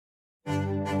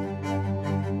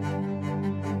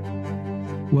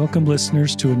Welcome,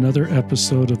 listeners, to another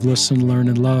episode of Listen, Learn,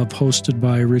 and Love, hosted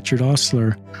by Richard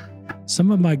Osler. Some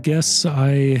of my guests,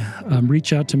 I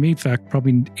reach out to me. In fact,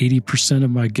 probably 80% of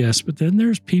my guests. But then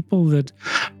there's people that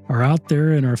are out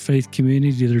there in our faith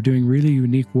community that are doing really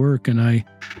unique work, and I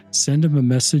send them a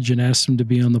message and ask them to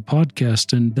be on the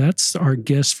podcast. And that's our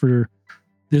guest for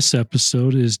this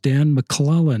episode is Dan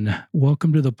McClellan.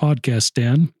 Welcome to the podcast,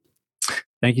 Dan.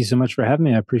 Thank you so much for having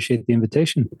me. I appreciate the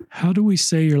invitation. How do we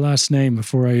say your last name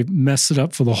before I mess it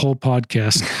up for the whole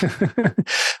podcast?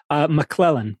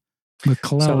 McClellan.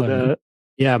 McClellan.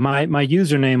 So my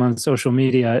username on social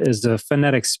media is the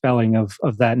phonetic spelling of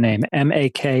that name,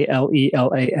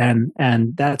 McClellan.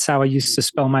 And that's how I used to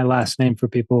spell my last name for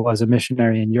people as a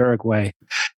missionary in Uruguay,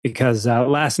 because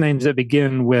last names that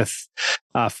begin with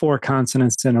 4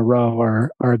 consonants in a row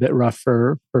are a bit rough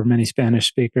for many Spanish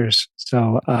speakers.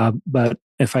 So, but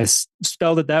if I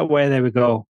spelled it that way, they would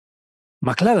go,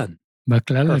 McClellan.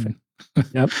 McClellan.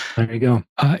 Perfect. Yep, there you go.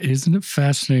 Isn't it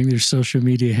fascinating? Your social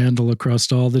media handle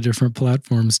across all the different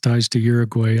platforms ties to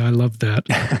Uruguay. I love that.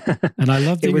 And I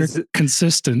love that you're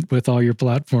consistent with all your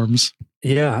platforms.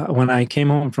 Yeah, when I came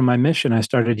home from my mission, I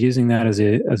started using that as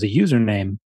a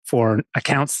username for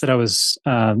accounts that I was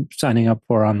signing up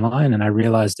for online, and I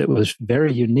realized it was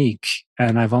very unique.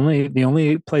 And the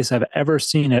only place I've ever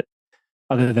seen it,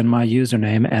 other than my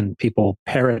username and people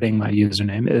parroting my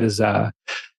username, is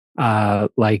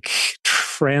like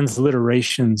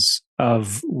transliterations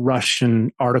of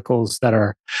Russian articles that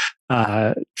are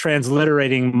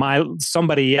transliterating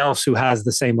somebody else who has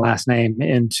the same last name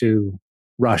into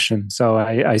Russian. So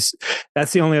I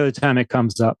that's the only other time it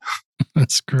comes up.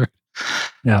 That's great.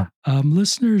 Yeah.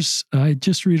 Listeners, I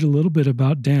just read a little bit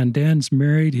about Dan. Dan's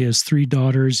married. He has 3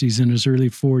 daughters. He's in his early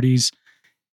 40s.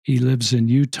 He lives in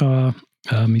Utah.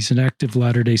 He's an active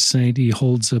Latter-day Saint. He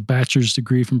holds a bachelor's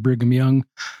degree from Brigham Young,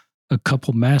 a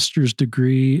couple master's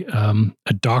degree,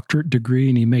 a doctorate degree,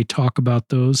 and he may talk about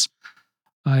those.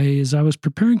 As I was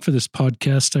preparing for this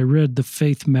podcast, I read the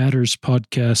Faith Matters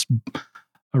podcast,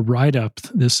 a write-up.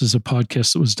 This is a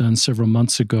podcast that was done several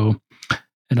months ago,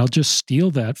 and I'll just steal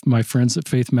that from my friends at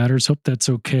Faith Matters. Hope that's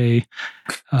okay.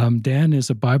 Dan is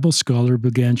a Bible scholar,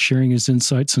 began sharing his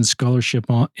insights and scholarship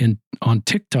on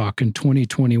TikTok in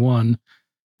 2021,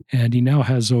 and he now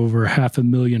has over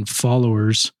 500,000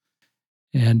 followers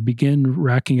and began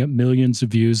racking up millions of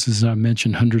views, as I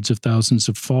mentioned, hundreds of thousands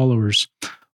of followers.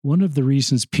 One of the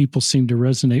reasons people seem to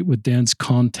resonate with Dan's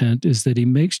content is that he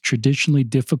makes traditionally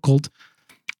difficult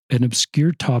and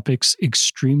obscure topics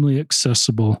extremely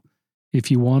accessible.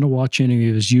 If you want to watch any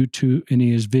of his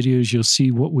videos, you'll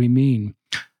see what we mean.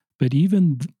 But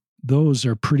even those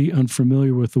are pretty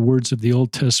unfamiliar with the words of the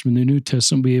Old Testament and the New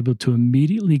Testament, be able to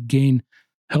immediately gain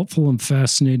helpful and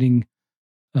fascinating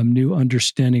new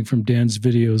understanding from Dan's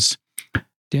videos.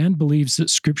 Dan believes that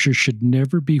Scripture should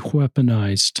never be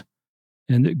weaponized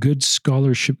and that good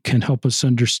scholarship can help us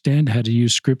understand how to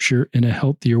use Scripture in a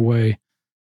healthier way.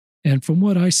 And from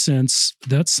what I sense,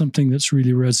 that's something that's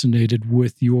really resonated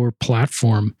with your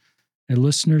platform. And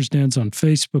listeners, Dan's on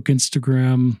Facebook,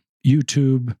 Instagram,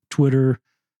 YouTube, Twitter,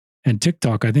 and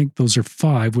TikTok. I think those are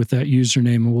 5 with that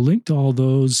username. And we'll link to all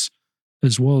those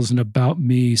as well as an About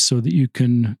Me so that you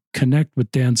can connect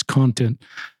with Dan's content.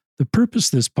 The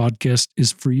purpose of this podcast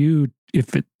is for you,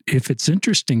 if it's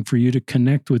interesting for you to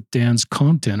connect with Dan's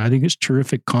content. I think it's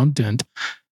terrific content.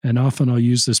 And often I'll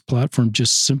use this platform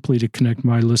just simply to connect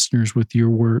my listeners with your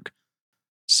work.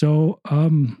 So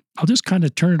I'll just kind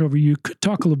of turn it over. You could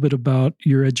talk a little bit about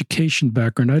your education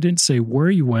background. I didn't say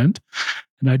where you went,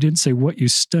 and I didn't say what you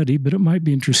studied, but it might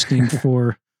be interesting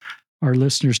for our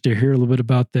listeners to hear a little bit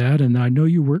about that. And I know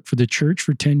you worked for the church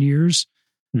for 10 years.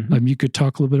 Mm-hmm. You could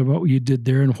talk a little bit about what you did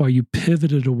there and why you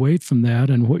pivoted away from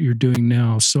that and what you're doing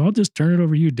now. So I'll just turn it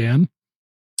over to you, Dan.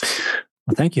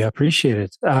 Well, thank you. I appreciate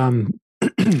it.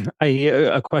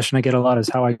 A question I get a lot is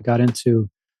how I got into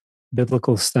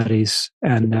biblical studies.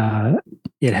 And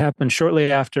it happened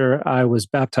shortly after I was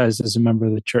baptized as a member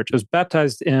of the church. I was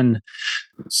baptized in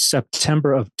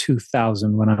September of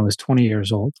 2000 when I was 20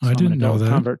 years old. So I didn't know that.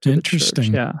 Convert to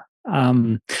Interesting. The church.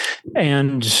 Yeah.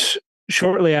 And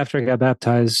shortly after I got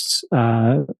baptized,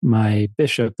 my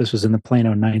bishop, this was in the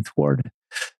Plano 9th Ward,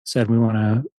 said, "We want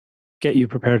to get you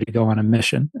prepared to go on a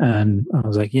mission." And I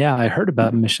was like, yeah, I heard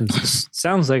about missions. This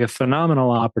sounds like a phenomenal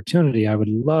opportunity. I would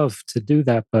love to do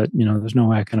that, but there's no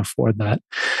way I can afford that.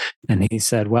 And he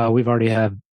said, well, we've already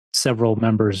had several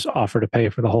members offer to pay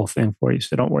for the whole thing for you,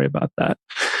 so don't worry about that.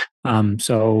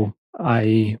 So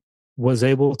I was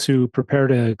able to prepare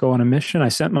to go on a mission.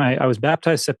 I was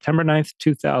baptized September 9th,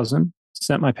 2000,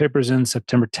 sent my papers in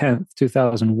September 10th,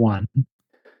 2001.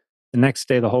 the next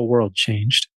day, the whole world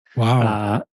changed.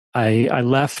 Wow. I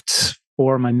left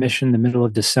for my mission the middle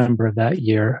of December of that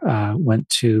year, went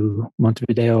to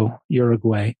Montevideo,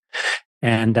 Uruguay.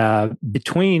 And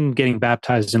between getting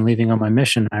baptized and leaving on my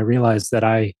mission, I realized that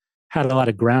I had a lot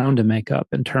of ground to make up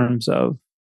in terms of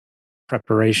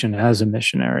preparation as a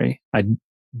missionary. I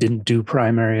didn't do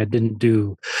primary. I didn't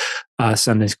do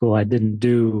Sunday school. I didn't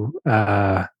do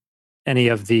any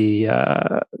of the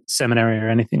seminary or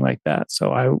anything like that.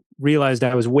 So I realized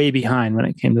I was way behind when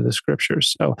it came to the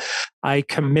scriptures. So I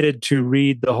committed to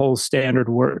read the whole standard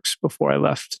works before I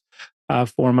left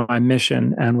for my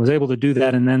mission, and was able to do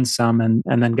that and then some, and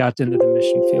then got into the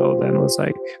mission field and was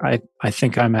like, I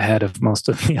think I'm ahead of most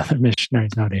of the other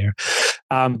missionaries out here.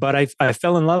 But I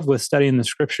fell in love with studying the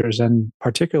scriptures, and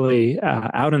particularly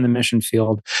out in the mission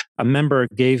field, a member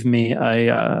gave me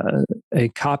a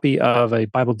copy of a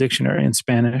Bible dictionary in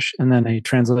Spanish, and then a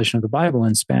translation of the Bible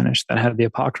in Spanish that had the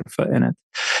Apocrypha in it.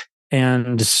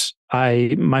 And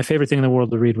my favorite thing in the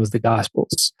world to read was the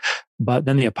Gospels. But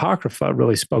then the Apocrypha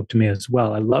really spoke to me as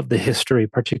well. I love the history,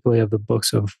 particularly of the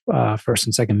books of First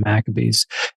and Second Maccabees.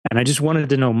 And I just wanted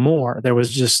to know more. There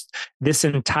was just this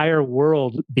entire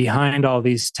world behind all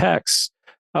these texts,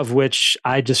 of which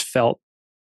I just felt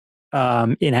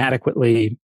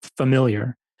inadequately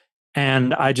familiar.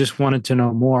 And I just wanted to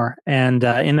know more. And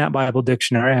in that Bible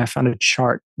dictionary, I found a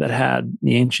chart that had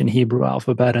the ancient Hebrew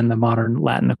alphabet and the modern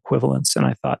Latin equivalents. And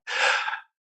I thought,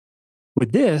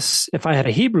 with this, if I had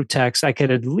a Hebrew text, I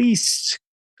could at least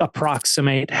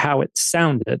approximate how it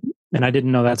sounded. And I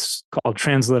didn't know that's called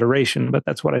transliteration, but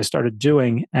that's what I started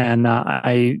doing. And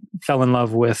I fell in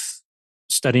love with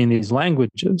studying these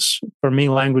languages. For me,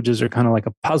 languages are kind of like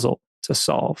a puzzle to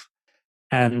solve.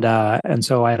 And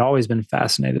so I had always been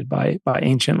fascinated by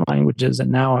ancient languages.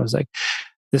 And now I was like,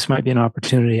 this might be an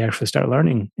opportunity to actually start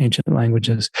learning ancient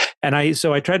languages. And I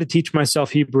tried to teach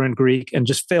myself Hebrew and Greek and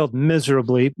just failed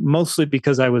miserably, mostly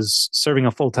because I was serving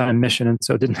a full-time mission. And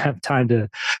so didn't have time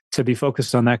to be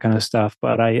focused on that kind of stuff.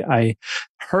 But I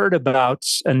heard about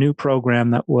a new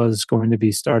program that was going to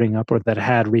be starting up, or that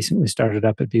had recently started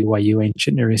up at BYU,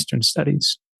 Ancient Near Eastern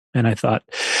Studies. And I thought,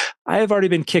 I have already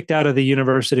been kicked out of the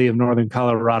University of Northern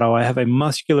Colorado. I have a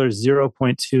muscular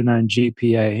 0.29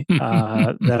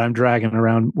 GPA that I'm dragging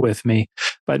around with me,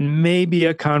 but maybe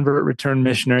a convert return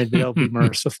missionary, they'll be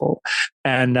merciful.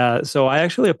 And so I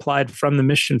actually applied from the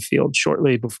mission field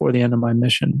shortly before the end of my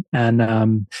mission. And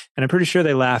I'm pretty sure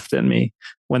they laughed at me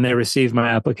when they received my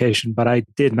application, but I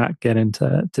did not get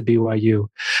into BYU.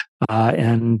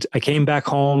 And I came back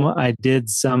home. I did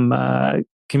some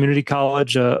community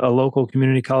college, a local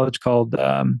community college called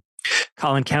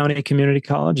Collin County Community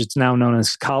College. It's now known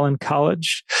as Collin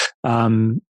College.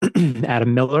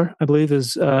 Adam Miller, I believe,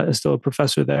 is still a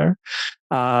professor there.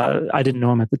 I didn't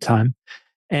know him at the time.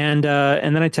 And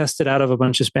then I tested out of a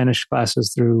bunch of Spanish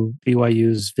classes through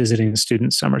BYU's visiting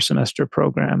student summer semester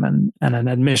program. And an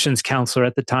admissions counselor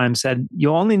at the time said,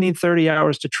 you only need 30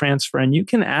 hours to transfer, and you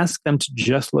can ask them to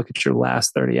just look at your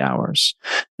last 30 hours.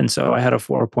 And so I had a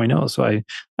 4.0. So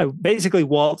I basically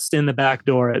waltzed in the back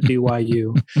door at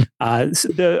BYU,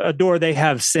 a door they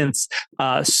have since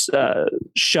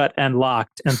shut and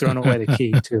locked and thrown away the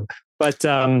key to. But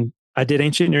I did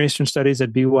Ancient Near Eastern Studies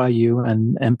at BYU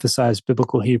and emphasized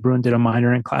Biblical Hebrew, and did a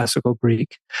minor in Classical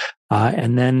Greek.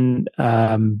 And then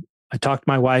I talked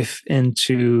my wife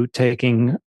into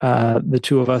taking the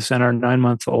two of us and our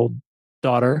 9-month-old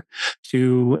daughter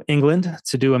to England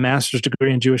to do a master's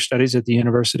degree in Jewish Studies at the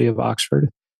University of Oxford,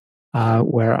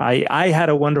 where I had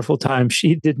a wonderful time.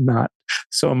 She did not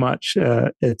so much.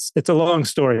 It's a long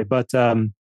story, but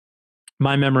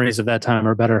my memories of that time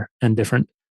are better and different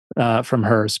from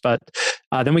hers. But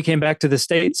then we came back to the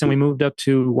States and we moved up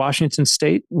to Washington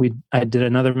State. I did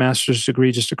another master's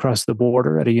degree just across the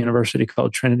border at a university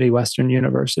called Trinity Western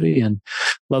University in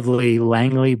lovely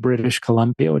Langley, British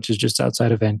Columbia, which is just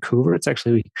outside of Vancouver. It's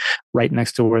actually right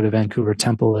next to where the Vancouver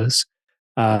Temple is.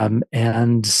 And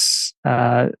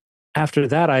after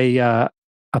that, I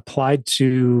applied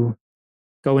to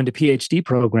go into PhD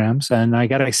programs, and I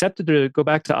got accepted to go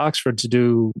back to Oxford to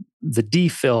do the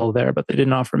DPhil there, but they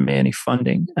didn't offer me any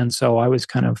funding. And so I was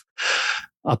kind of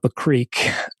up a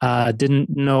creek, didn't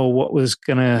know what was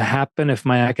going to happen if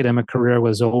my academic career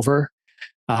was over.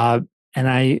 And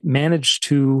I managed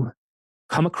to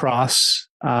come across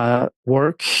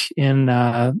work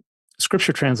in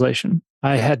scripture translation.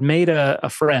 I had made a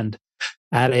friend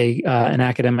at an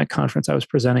academic conference I was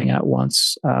presenting at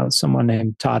once, someone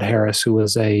named Todd Harris, who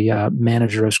was a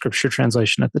manager of scripture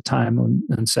translation at the time,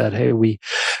 and said, hey, we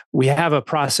have a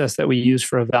process that we use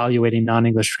for evaluating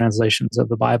non-English translations of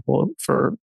the Bible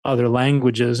for other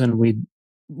languages, and we'd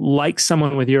like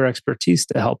someone with your expertise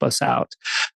to help us out.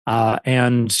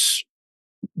 And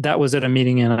that was at a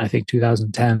meeting in, I think,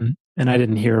 2010. And I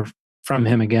didn't hear from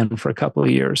him again for a couple of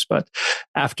years. But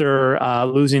after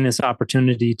losing this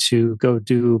opportunity to go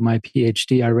do my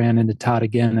PhD, I ran into Todd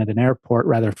again at an airport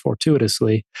rather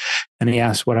fortuitously. And he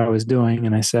asked what I was doing.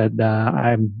 And I said,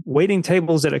 I'm waiting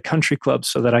tables at a country club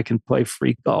so that I can play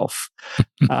free golf.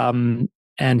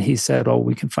 And he said, oh,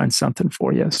 we can find something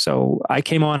for you. So I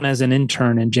came on as an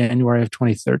intern in January of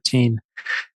 2013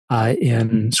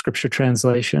 in scripture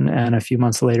translation. And a few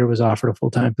months later was offered a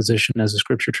full-time position as a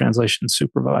scripture translation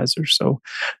supervisor. So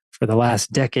for the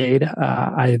last decade,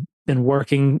 I've been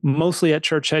working mostly at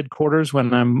church headquarters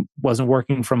when I wasn't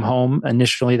working from home.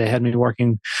 Initially, they had me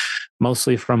working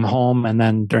mostly from home. And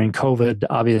then during COVID,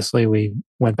 obviously, we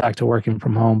went back to working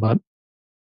from home. But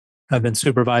I've been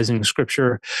supervising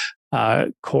scripture,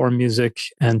 core music,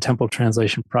 and temple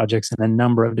translation projects in a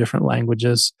number of different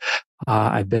languages.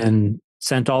 I've been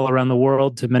sent all around the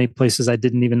world to many places I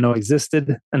didn't even know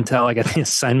existed until I got the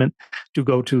assignment to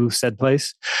go to said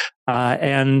place,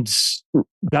 and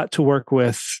got to work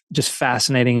with just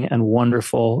fascinating and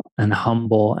wonderful and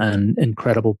humble and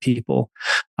incredible people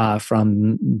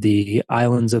from the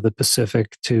islands of the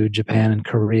Pacific to Japan and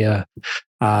Korea,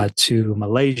 to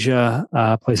Malaysia,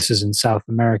 places in South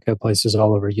America, places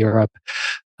all over Europe.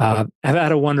 I've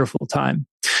had a wonderful time.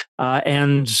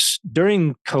 And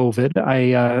during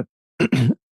COVID,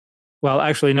 well,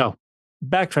 actually, no,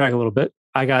 backtrack a little bit.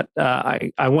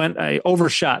 I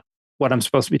overshot what I'm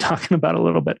supposed to be talking about a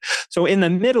little bit. So in the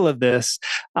middle of this,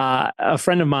 a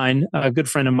friend of mine, a good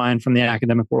friend of mine from the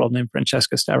academic world named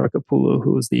Francesca Stavrokopoulou,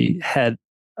 who was the head,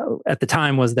 at the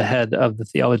time was the head of the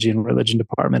theology and religion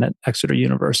department at Exeter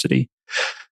University,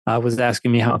 was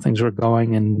asking me how things were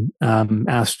going, and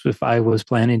asked if I was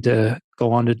planning to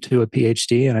go on to do a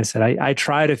PhD. And I said, I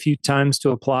tried a few times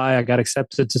to apply. I got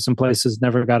accepted to some places,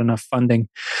 never got enough funding.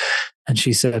 And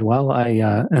she said, well,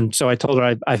 and so I told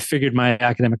her I figured my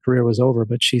academic career was over,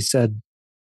 but she said,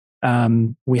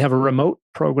 we have a remote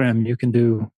program you can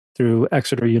do through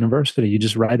Exeter University. You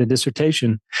just write a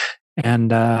dissertation.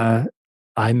 And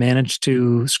I managed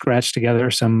to scratch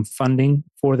together some funding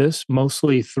for this,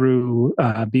 mostly through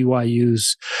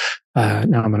BYU's,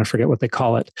 now I'm going to forget what they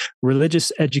call it,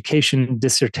 Religious Education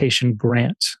Dissertation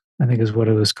Grant, I think is what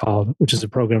it was called, which is a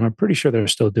program I'm pretty sure they're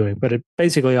still doing. But it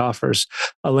basically offers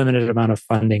a limited amount of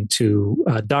funding to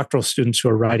doctoral students who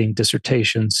are writing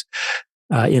dissertations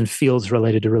in fields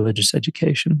related to religious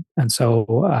education. And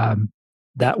so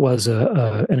that was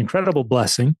an incredible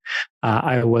blessing.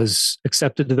 I was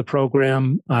accepted to the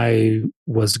program. I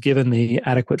was given the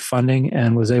adequate funding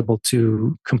and was able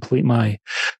to complete my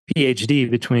PhD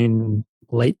between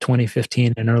late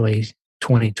 2015 and early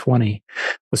 2020.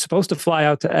 Was supposed to fly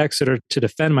out to Exeter to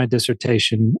defend my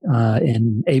dissertation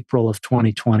in April of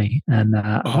 2020, and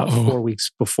about 4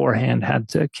 weeks beforehand had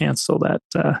to cancel that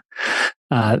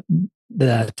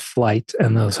flight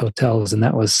and those hotels, and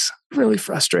that was really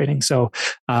frustrating. So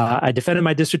I defended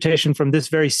my dissertation from this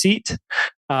very seat.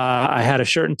 I had a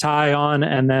shirt and tie on,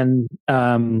 and then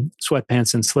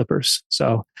sweatpants and slippers.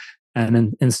 So, and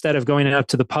then instead of going out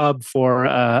to the pub for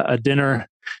a dinner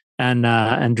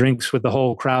and drinks with the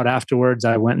whole crowd afterwards,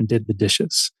 I went and did the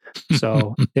dishes.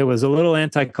 So it was a little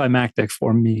anticlimactic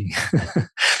for me.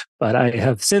 But I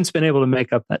have since been able to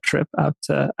make up that trip out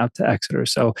to Exeter.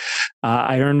 So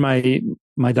I earned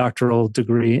my doctoral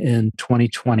degree in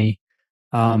 2020,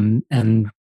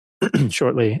 and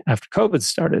shortly after COVID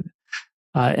started.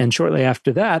 And shortly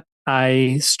after that,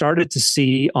 I started to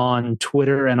see on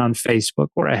Twitter and on Facebook,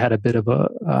 where I had a bit of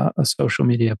a social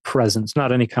media presence,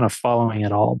 not any kind of following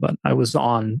at all, but I was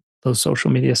on those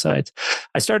social media sites.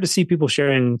 I started to see people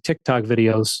sharing TikTok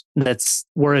videos that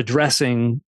were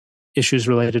addressing issues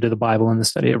related to the Bible and the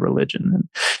study of religion.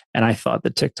 And I thought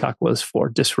that TikTok was for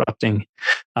disrupting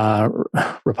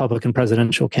Republican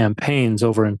presidential campaigns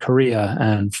over in Korea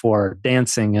and for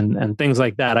dancing and things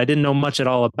like that. I didn't know much at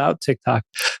all about TikTok,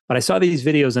 but I saw these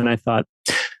videos and I thought,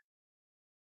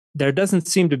 there doesn't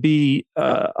seem to be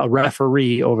a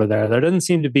referee over there. There doesn't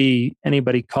seem to be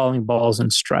anybody calling balls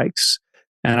and strikes.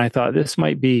 And I thought this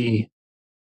might be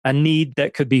a need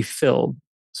that could be filled.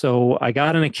 So I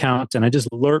got an account and I just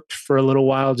lurked for a little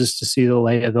while just to see the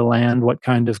lay of the land, what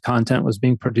kind of content was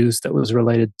being produced that was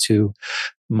related to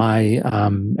my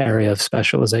area of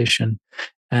specialization.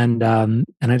 And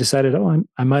I decided,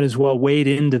 I might as well wade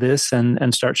into this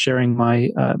and start sharing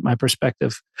my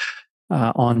perspective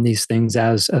on these things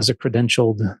as a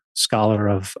credentialed scholar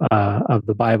of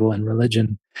the Bible and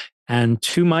religion. And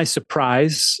to my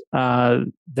surprise,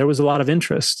 there was a lot of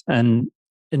interest. And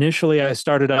initially, I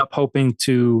started up hoping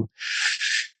to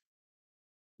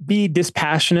be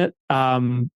dispassionate.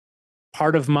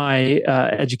 Part of my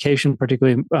education,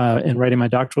 particularly in writing my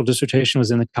doctoral dissertation, was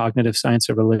in the cognitive science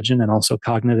of religion and also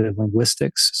cognitive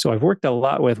linguistics. So I've worked a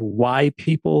lot with why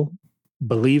people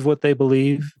believe what they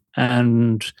believe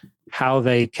and how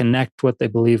they connect what they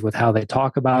believe with how they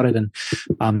talk about it.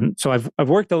 And so I've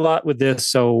worked a lot with this,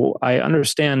 so I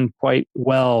understand quite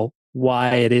well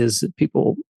why it is that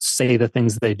people say the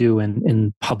things they do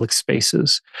in public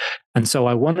spaces. And so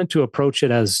I wanted to approach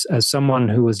it as someone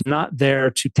who was not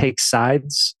there to take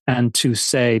sides and to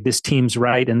say this team's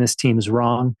right and this team's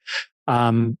wrong,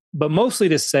 but mostly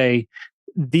to say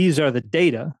these are the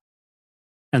data,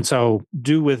 and so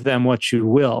do with them what you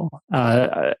will.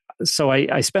 So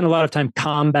I spend a lot of time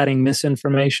combating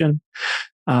misinformation,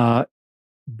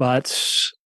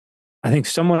 but I think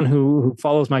someone who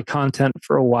follows my content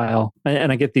for a while,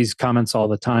 and I get these comments all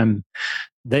the time,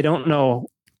 they don't know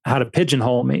how to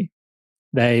pigeonhole me.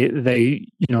 They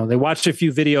watch a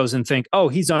few videos and think, oh,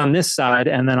 he's on this side,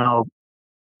 and then I'll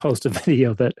post a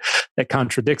video that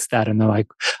contradicts that, and they're like,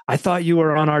 I thought you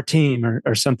were on our team,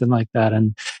 or something like that.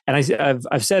 And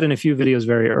I've said in a few videos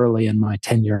very early in my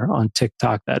tenure on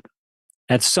TikTok that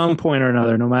at some point or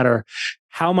another, no matter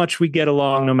how much we get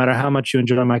along, no matter how much you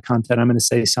enjoy my content, I'm going to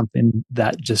say something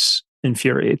that just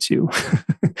infuriates you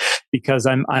because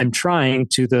I'm trying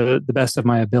to the best of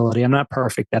my ability. I'm not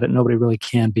perfect at it. Nobody really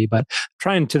can be, but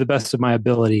trying to the best of my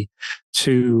ability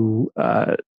to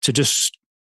just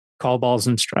call balls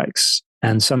and strikes.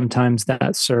 And sometimes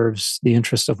that serves the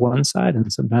interest of one side,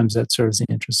 and sometimes that serves the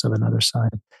interest of another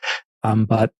side.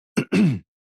 But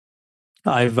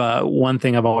one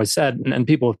thing I've always said, and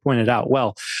people have pointed out,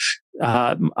 well,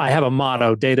 I have a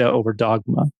motto: data over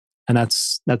dogma, and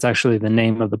that's actually the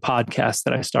name of the podcast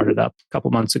that I started up a couple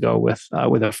months ago with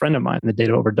a friend of mine, the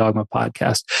Data Over Dogma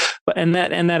podcast. But and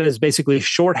that is basically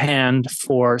shorthand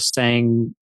for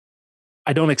saying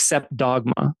I don't accept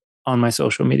dogma on my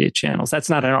social media channels. That's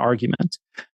not an argument.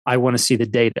 I want to see the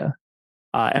data,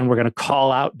 and we're going to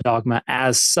call out dogma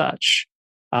as such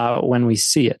when we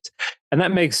see it, and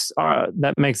that makes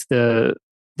the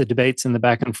debates and the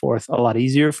back and forth a lot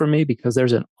easier for me, because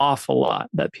there's an awful lot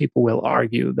that people will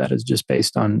argue that is just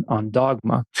based on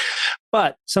dogma.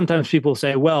 But sometimes people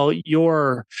say, well,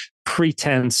 your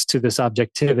pretense to this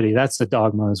objectivity, that's the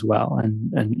dogma as well.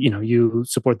 And you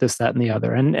support this, that, and the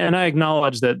other. And I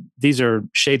acknowledge that these are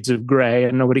shades of gray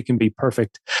and nobody can be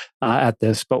perfect at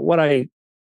this. But what I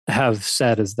have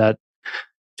said is that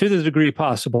to the degree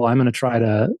possible, I'm going to try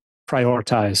to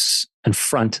prioritize and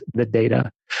front the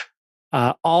data.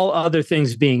 All other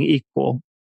things being equal,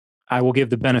 I will give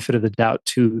the benefit of the doubt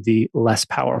to the less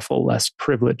powerful, less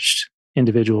privileged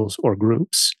individuals or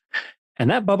groups. And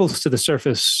that bubbles to the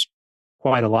surface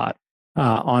quite a lot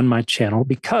on my channel,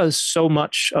 because so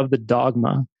much of the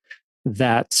dogma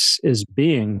that is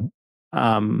being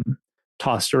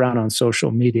tossed around on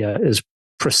social media is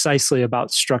precisely about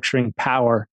structuring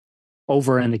power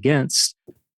over and against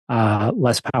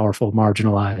less powerful,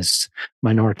 marginalized,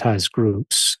 minoritized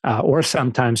groups, or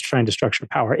sometimes trying to structure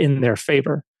power in their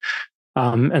favor.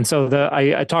 And so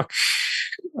I talk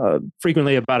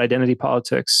frequently about identity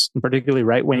politics, and particularly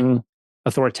right-wing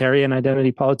authoritarian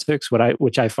identity politics,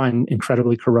 which I find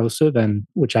incredibly corrosive, and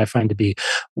which I find to be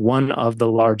one of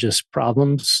the largest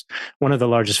problems, one of the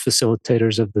largest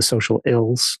facilitators of the social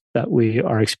ills that we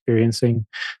are experiencing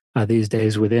these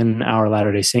days within our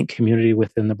Latter-day Saint community,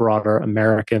 within the broader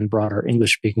American, broader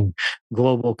English-speaking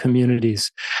global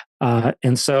communities.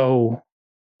 And so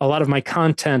a lot of my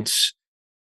content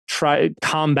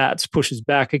pushes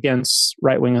back against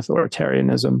right-wing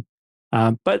authoritarianism,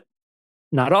 but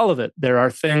not all of it. There are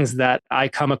things that I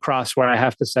come across where I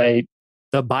have to say,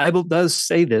 the Bible does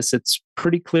say this. It's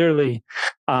pretty clearly,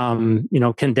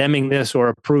 condemning this or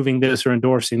approving this or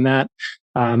endorsing that.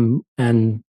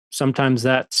 And sometimes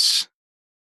that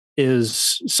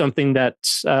is something that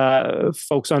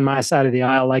folks on my side of the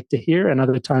aisle like to hear, and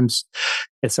other times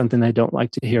it's something they don't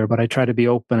like to hear. But I try to be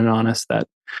open and honest that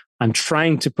I'm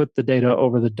trying to put the data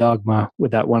over the dogma,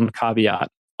 with that one caveat: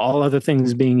 all other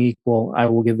things being equal, I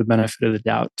will give the benefit of the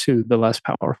doubt to the less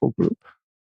powerful group.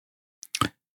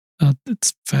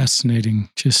 That's fascinating.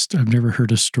 I've never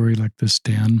heard a story like this,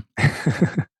 Dan.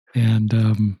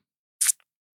 And,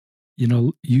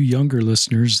 you younger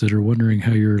listeners that are wondering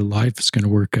how your life is going to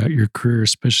work out, your career,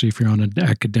 especially if you're on an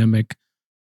academic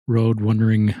road,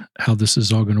 wondering how this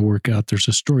is all going to work out. There's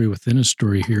a story within a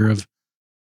story here of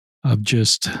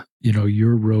just,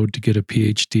 your road to get a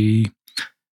PhD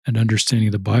and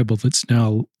understanding the Bible that's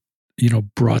now,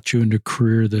 brought you into a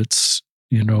career that's,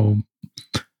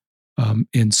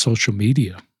 in social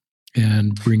media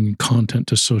and bringing content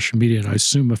to social media. And I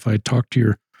assume if I talk to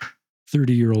your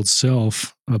 30-year-old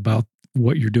self about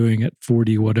what you're doing at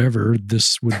 40, whatever,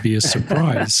 this would be a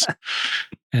surprise.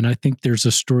 And I think there's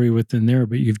a story within there,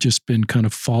 but you've just been kind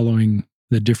of following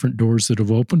the different doors that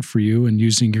have opened for you and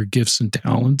using your gifts and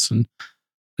talents. And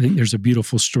I think there's a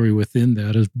beautiful story within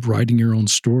that of writing your own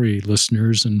story,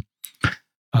 listeners, and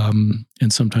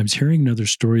sometimes hearing another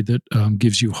story that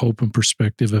gives you hope and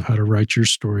perspective of how to write your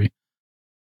story.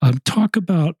 Talk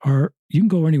about you can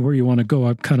go anywhere you want to go.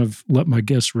 I've kind of let my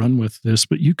guests run with this,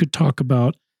 but you could talk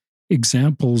about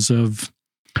examples of,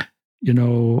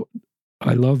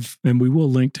 I love, and we will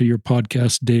link to your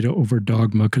podcast, Data Over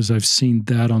Dogma, because I've seen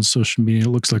that on social media. It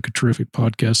looks like a terrific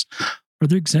podcast. Are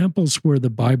there examples where the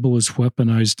Bible is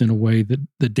weaponized in a way that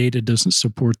the data doesn't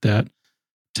support that,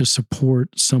 to support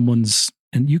someone's,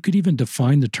 and you could even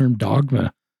define the term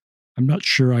dogma. I'm not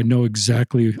sure I know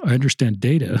exactly, I understand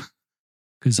data,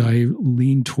 because I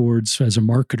lean towards, as a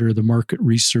marketer, the market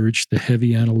research, the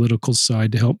heavy analytical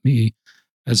side to help me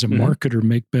as a marketer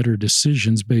make better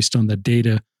decisions based on the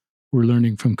data we're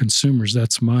learning from consumers.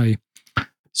 That's my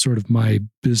sort of my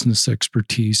business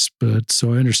expertise. But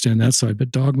so I understand that side.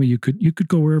 But dogma, you could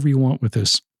go wherever you want with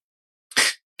this.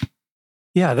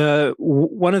 Yeah,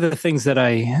 one of the things that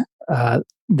I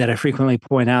frequently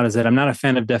point out is that I'm not a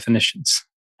fan of definitions.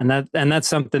 And that's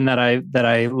something that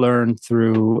I learned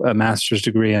through a master's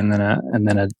degree and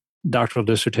then a doctoral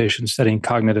dissertation studying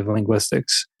cognitive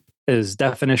linguistics. Is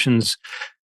definitions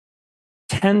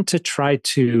tend to try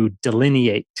to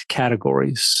delineate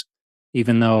categories,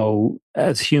 even though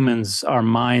as humans our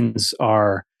minds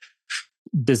are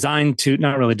designed to,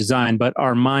 not really designed, but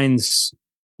our minds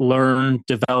learn,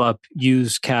 develop,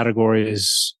 use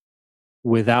categories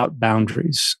without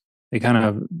boundaries.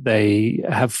 They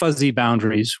have fuzzy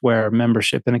boundaries where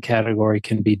membership in a category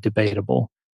can be debatable,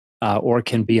 or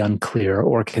can be unclear,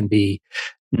 or can be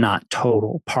not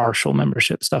total, partial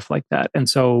membership, stuff like that. And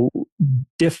so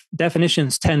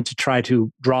definitions tend to try to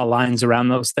draw lines around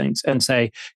those things and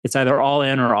say it's either all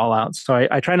in or all out. So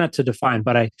I try not to define,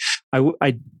 but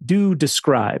I do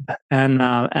describe, and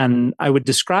I would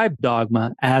describe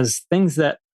dogma as things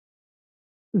that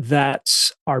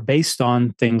are based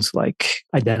on things like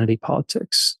identity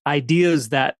politics, ideas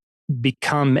that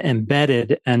become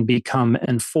embedded and become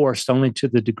enforced only to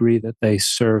the degree that they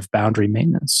serve boundary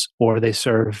maintenance or they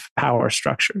serve power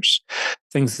structures,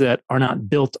 things that are not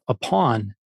built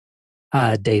upon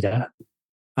data,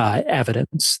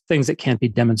 evidence, things that can't be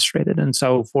demonstrated. And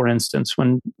so, for instance,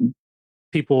 when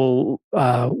people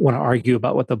want to argue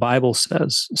about what the Bible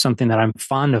says, something that I'm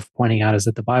fond of pointing out is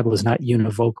that the Bible is not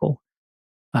univocal,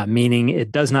 meaning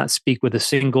it does not speak with a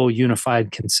single,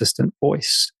 unified, consistent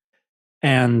voice.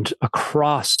 And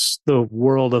across the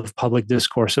world of public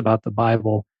discourse about the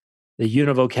Bible, the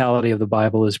univocality of the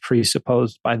Bible is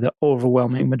presupposed by the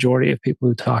overwhelming majority of people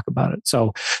who talk about it.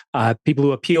 So people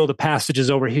who appeal to passages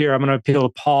over here, I'm going to appeal to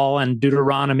Paul and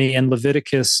Deuteronomy and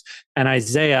Leviticus and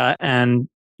Isaiah, and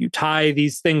you tie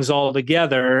these things all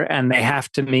together and they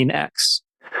have to mean X.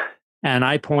 And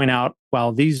I point out,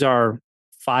 well, these are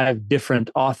 5 different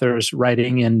authors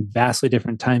writing in vastly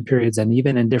different time periods and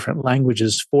even in different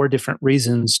languages for different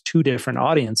reasons to different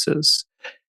audiences.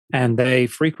 And they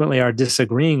frequently are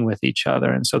disagreeing with each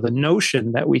other. And so the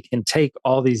notion that we can take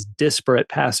all these disparate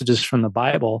passages from the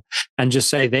Bible and just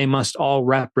say they must all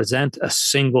represent a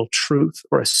single truth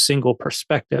or a single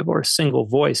perspective or a single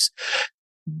voice,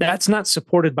 that's not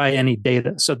supported by any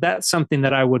data. So that's something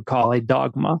that I would call a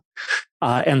dogma.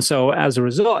 And so as a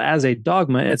result, as a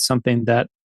dogma, it's something that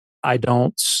I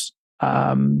don't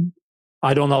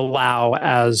allow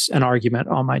as an argument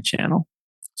on my channel.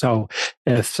 So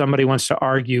if somebody wants to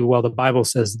argue, well, the Bible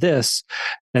says this,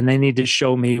 then they need to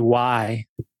show me why,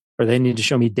 or they need to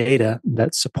show me data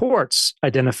that supports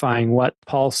identifying what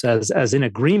Paul says as in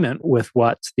agreement with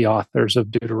what the authors of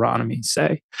Deuteronomy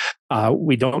say.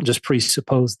 We don't just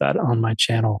presuppose that on my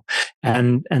channel.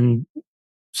 And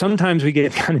sometimes we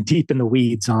get kind of deep in the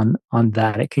weeds on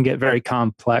that. It can get very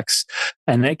complex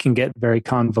and it can get very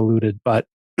convoluted, but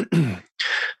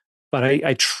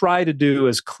I try to do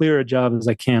as clear a job as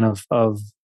I can of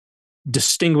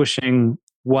distinguishing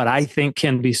what I think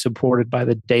can be supported by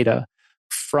the data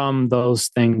from those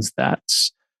things that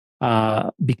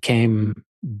became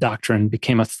doctrine,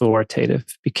 became authoritative,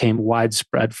 became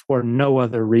widespread for no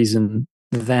other reason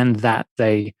than that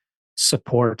they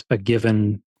support a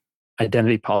given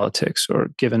identity politics or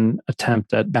given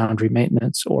attempt at boundary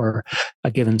maintenance or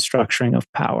a given structuring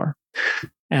of power.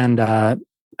 And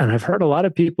I've heard a lot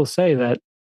of people say that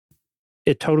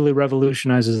it totally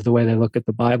revolutionizes the way they look at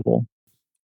the Bible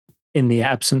in the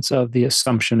absence of the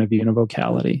assumption of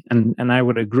univocality. And I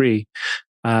would agree.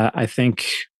 I think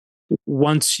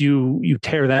once you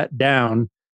tear that down,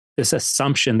 this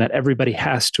assumption that everybody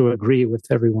has to agree with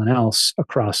everyone else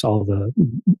across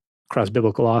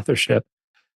biblical authorship,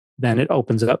 then it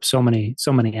opens up so many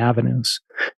avenues,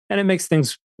 and it makes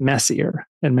things messier.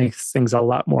 It makes things a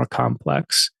lot more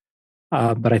complex.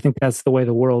 But I think that's the way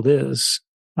the world is.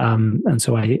 And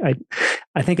so I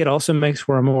think it also makes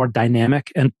for a more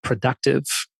dynamic and productive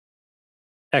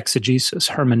exegesis,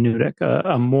 hermeneutic,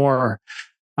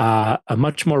 a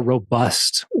much more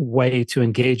robust way to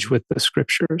engage with the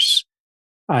scriptures.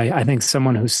 I think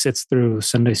someone who sits through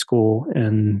Sunday school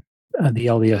in the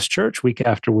LDS church week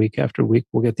after week after week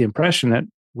will get the impression that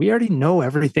we already know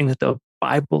everything that the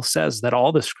Bible says, that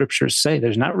all the scriptures say.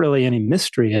 There's not really any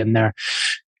mystery in there.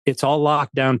 It's all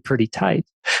locked down pretty tight.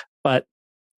 But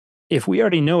if we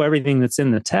already know everything that's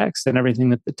in the text and everything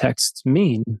that the texts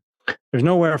mean, there's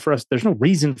no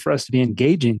reason for us to be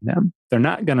engaging them. They're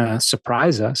not going to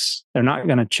surprise us. They're not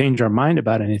going to change our mind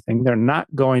about anything. They're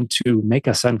not going to make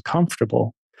us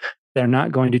uncomfortable. They're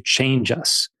not going to change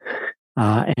us.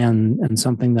 And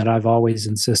something that I've always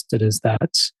insisted is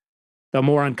that the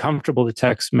more uncomfortable the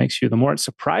text makes you, the more it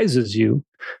surprises you,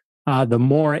 the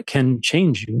more it can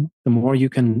change you, the more you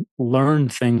can learn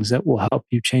things that will help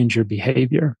you change your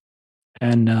behavior.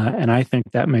 And I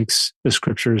think that makes the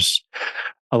scriptures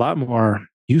a lot more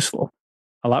useful,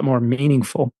 a lot more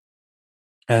meaningful,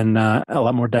 and a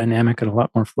lot more dynamic and a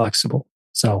lot more flexible.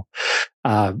 So,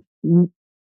 I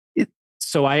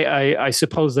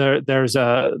suppose there's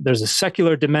a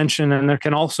secular dimension, and there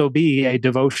can also be a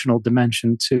devotional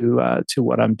dimension to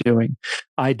what I'm doing.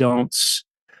 I don't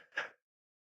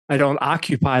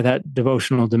occupy that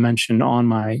devotional dimension on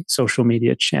my social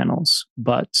media channels,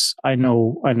 but I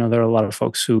know there are a lot of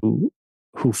folks who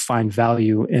find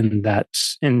value in that,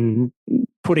 in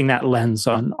putting that lens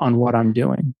on what I'm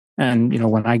doing. And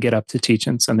when I get up to teach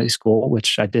in Sunday school,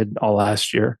 which I did all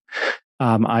last year,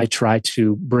 I try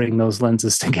to bring those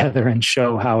lenses together and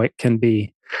show how it can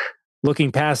be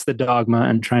looking past the dogma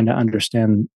and trying to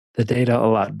understand the data a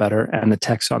lot better and the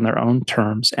texts on their own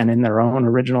terms and in their own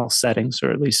original settings, or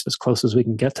at least as close as we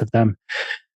can get to them,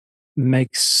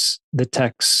 makes the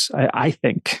texts, I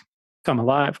think, come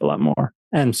alive a lot more.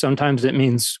 And sometimes it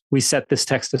means we set this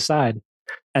text aside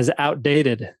as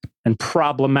outdated and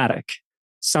problematic,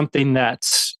 something that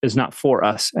is not for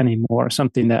us anymore,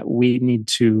 something that we need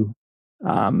to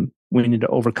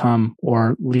overcome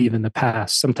or leave in the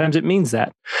past. Sometimes it means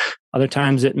that. Other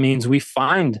times it means we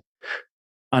find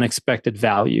unexpected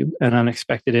value and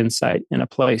unexpected insight in a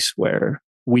place where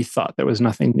we thought there was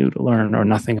nothing new to learn or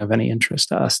nothing of any interest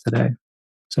to us today.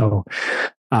 So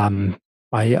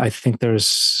I think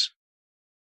there's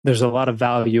a lot of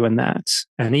value in that.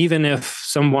 And even if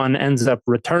someone ends up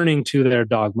returning to their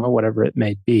dogma, whatever it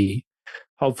may be,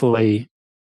 hopefully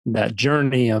that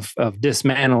journey of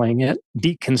dismantling it,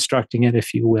 deconstructing it,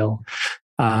 if you will,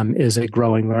 is a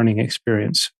growing learning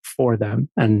experience for them.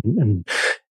 And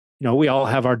we all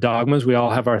have our dogmas. We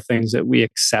all have our things that we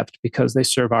accept because they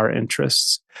serve our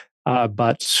interests.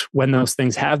 But when those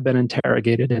things have been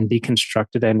interrogated and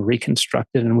deconstructed and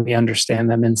reconstructed, and we understand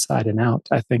them inside and out,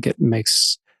 I think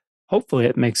hopefully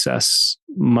it makes us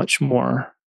much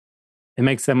more, it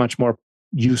makes them much more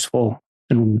useful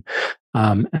and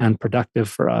productive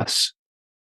for us.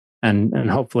 And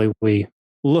hopefully we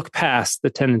look past the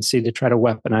tendency to try to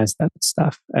weaponize that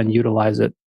stuff and utilize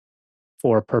it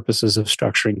for purposes of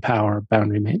structuring power,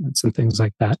 boundary maintenance, and things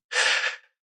like that.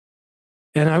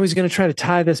 And I was going to try to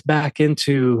tie this back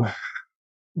into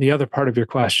the other part of your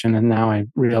question, and now I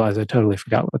realize I totally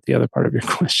forgot what the other part of your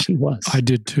question was. I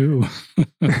did too.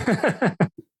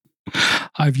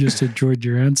 I've just enjoyed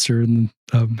your answer, and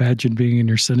imagine being in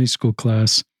your Sunday school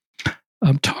class.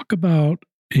 Talk about,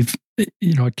 if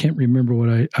I can't remember what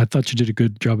I thought you did a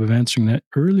good job of answering that.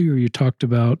 Earlier you talked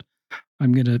about,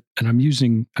 I'm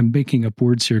making up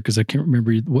words here because I can't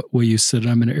remember what way you said it.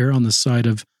 I'm going to err on the side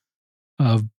of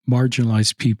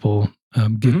marginalized people.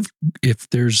 I'm going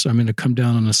to come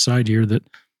down on the side here that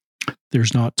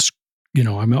there's not,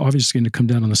 I'm obviously going to come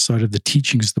down on the side of the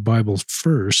teachings of the Bible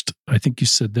first. I think you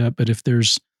said that, but if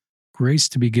there's grace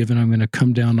to be given, I'm going to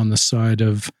come down on the side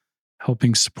of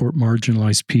helping support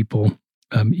marginalized people,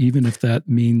 even if that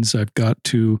means I've got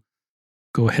to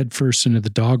go headfirst into the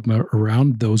dogma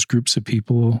around those groups of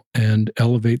people and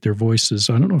elevate their voices.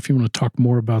 I don't know if you want to talk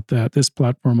more about that. This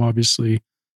platform obviously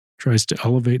tries to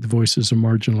elevate the voices of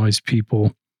marginalized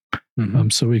people,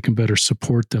 so we can better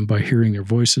support them by hearing their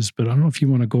voices. But I don't know if you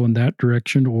want to go in that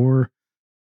direction, or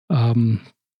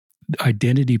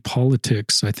identity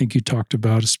politics. I think you talked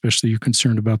about, especially you're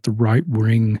concerned about the right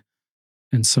wing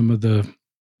and some of the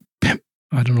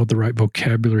I don't know the right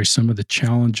vocabulary, some of the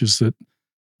challenges that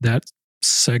that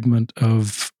segment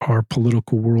of our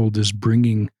political world is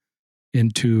bringing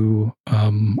into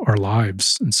our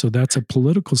lives. And so that's a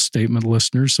political statement,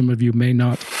 listeners. Some of you may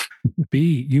not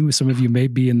be, some of you may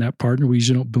be in that partner. We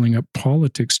usually don't bring up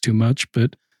politics too much,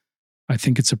 but I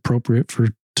think it's appropriate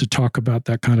to talk about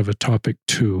that kind of a topic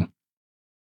too.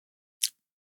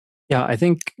 Yeah, I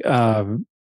think the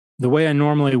way I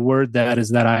normally word that is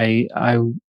that I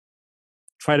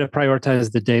try to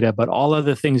prioritize the data, but all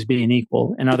other things being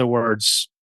equal. In other words,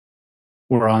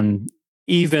 we're on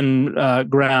even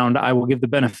ground. I will give the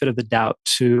benefit of the doubt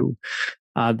to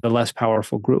the less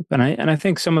powerful group, and I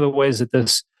think some of the ways that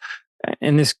this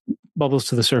bubbles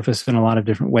to the surface in a lot of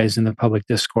different ways in the public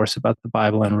discourse about the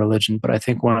Bible and religion. But I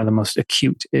think one of the most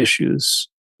acute issues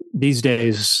these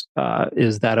days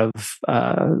is that of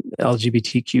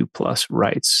LGBTQ plus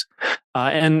rights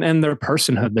and their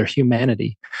personhood, their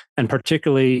humanity, and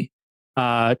particularly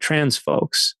trans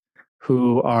folks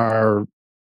who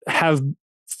have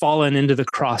fallen into the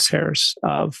crosshairs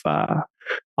of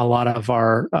a lot of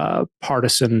our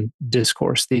partisan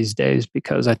discourse these days,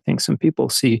 because I think some people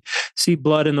see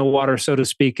blood in the water, so to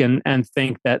speak, and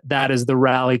think that is the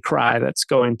rally cry that's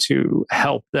going to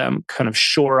help them kind of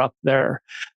shore up their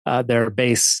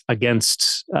base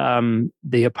against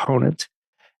the opponent.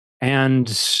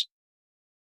 And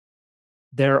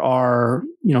there are,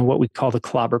 what we call the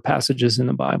clobber passages in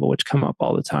the Bible, which come up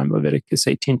all the time: Leviticus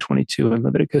 18:22 and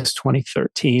Leviticus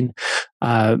 20:13,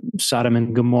 Sodom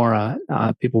and Gomorrah.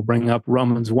 People bring up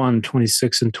Romans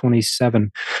 1:26 and 27,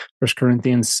 1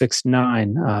 Corinthians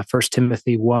 6:9, 1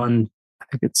 Timothy 1, I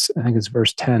think it's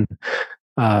verse 10,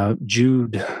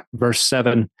 Jude verse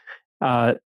 7,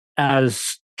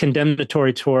 as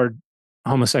condemnatory toward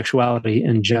homosexuality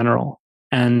in general.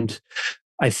 And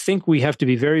I think we have to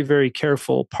be very, very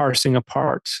careful parsing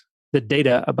apart the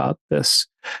data about this.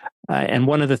 And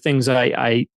one of the things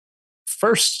I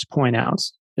first point out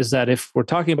is that if we're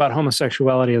talking about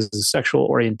homosexuality as a sexual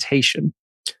orientation,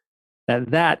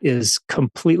 that is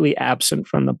completely absent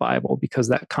from the Bible, because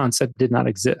that concept did not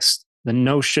exist. The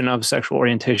notion of sexual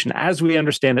orientation, as we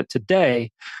understand it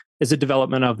today, is a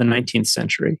development of the 19th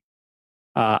century.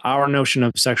 Our notion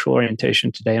of sexual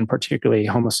orientation today, and particularly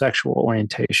homosexual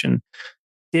orientation,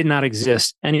 did not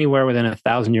exist anywhere within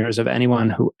 1,000 years of anyone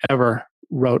who ever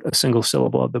wrote a single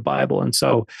syllable of the Bible. And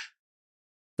so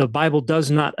the Bible does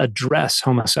not address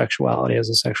homosexuality as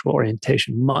a sexual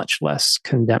orientation, much less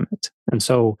condemn it. And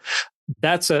so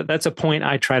that's a point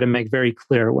I try to make very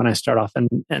clear when I start off,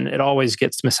 and it always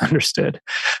gets misunderstood.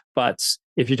 But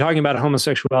if you're talking about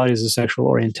homosexuality as a sexual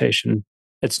orientation,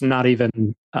 it's not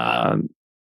even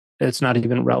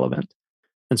relevant.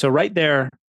 And so right there,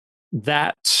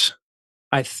 that,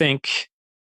 I think,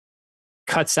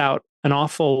 cuts out an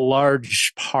awful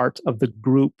large part of the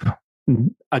group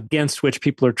against which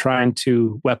people are trying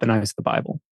to weaponize the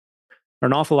Bible. There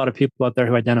are an awful lot of people out there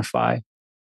who identify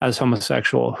as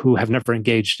homosexual who have never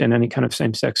engaged in any kind of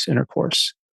same-sex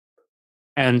intercourse.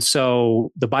 And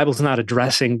so the Bible's not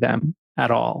addressing them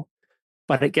at all,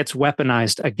 but it gets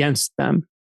weaponized against them.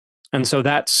 And so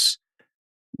that's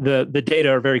the data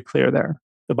are very clear there.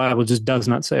 The Bible just does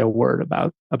not say a word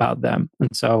about them.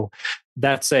 And so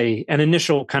that's an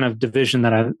initial kind of division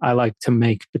that I like to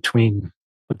make between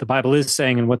what the Bible is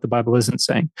saying and what the Bible isn't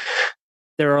saying.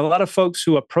 There are a lot of folks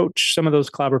who approach some of those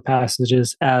clobber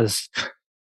passages as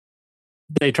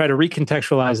they try to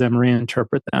recontextualize them,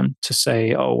 reinterpret them to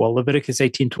say, oh, well, Leviticus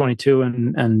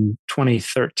 18:22 and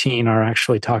 20:13 are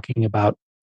actually talking about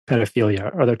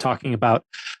pedophilia, or they're talking about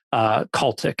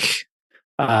cultic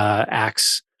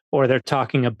acts, or they're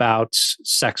talking about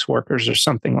sex workers or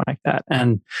something like that.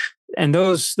 And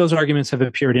those arguments have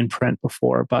appeared in print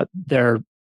before, but they're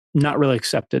not really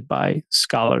accepted by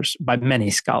scholars, by many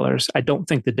scholars. I don't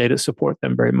think the data support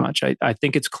them very much. I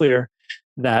think it's clear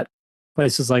that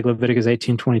places like Leviticus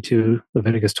 18:22,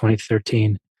 Leviticus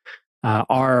 20:13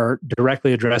 are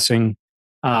directly addressing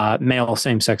male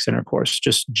same-sex intercourse,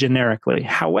 just generically.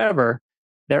 However,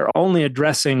 they're only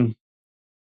addressing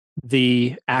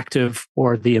the active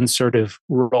or the insertive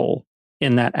role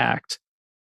in that act.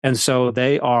 And so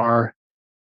they are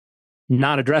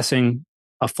not addressing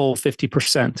a full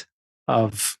 50%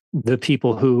 of the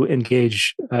people who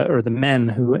engage, or the men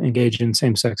who engage in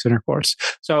same-sex intercourse.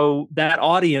 So that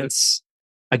audience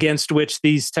against which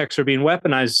these texts are being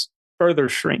weaponized further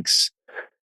shrinks.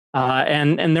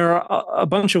 And there are a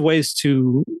bunch of ways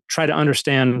to try to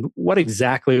understand what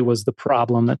exactly was the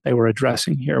problem that they were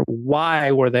addressing here.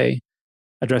 Why were they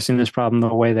addressing this problem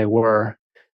the way they were?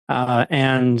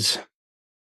 And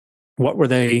What were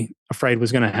they afraid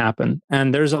was going to happen?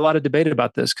 And there's a lot of debate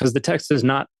about this because the text is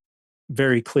not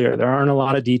very clear. There aren't a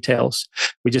lot of details.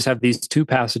 We just have these two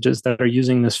passages that are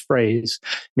using this phrase,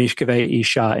 Mishkaveh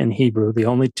Isha in Hebrew, the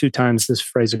only two times this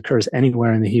phrase occurs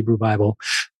anywhere in the Hebrew Bible.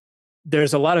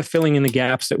 There's a lot of filling in the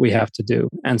gaps that we have to do.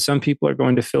 And some people are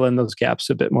going to fill in those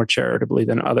gaps a bit more charitably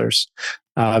than others.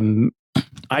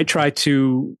 I try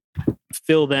to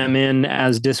fill them in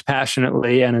as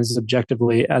dispassionately and as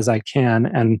objectively as I can.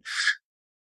 And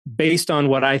based on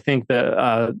what I think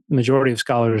the majority of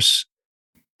scholars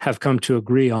have come to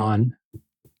agree on,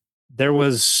 there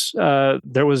was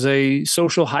a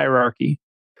social hierarchy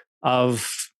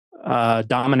of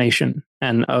domination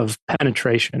and of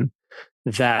penetration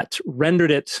that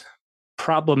rendered it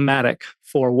problematic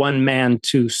for one man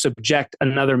to subject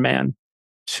another man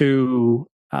to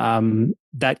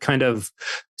that kind of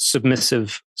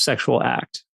submissive sexual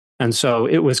act. And so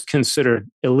it was considered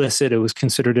illicit, it was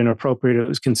considered inappropriate, it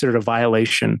was considered a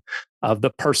violation of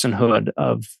the personhood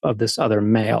of this other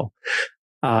male.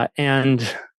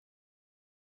 And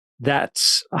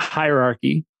that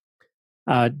hierarchy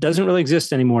doesn't really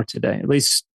exist anymore today. At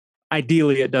least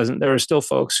ideally it doesn't. There are still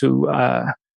folks who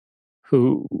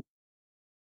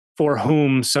for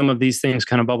whom some of these things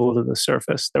kind of bubble to the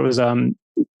surface. There was are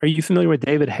you familiar with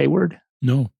David Hayward?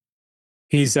 No.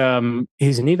 He's an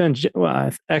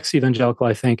ex-evangelical,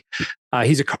 I think.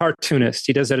 He's a cartoonist.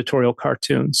 He does editorial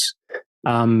cartoons,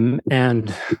 and I'm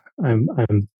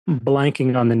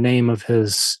blanking on the name of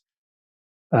his.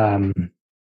 The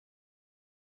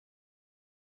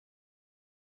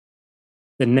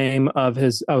name of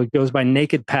his. Oh, it goes by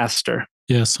Naked Pastor.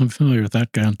 Yes, I'm familiar with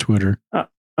that guy on Twitter.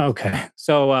 Okay,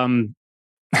 so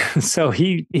so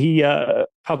he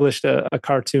published a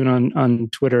cartoon on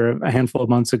Twitter a handful of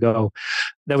months ago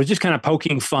that was just kind of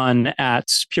poking fun at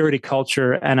purity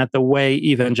culture and at the way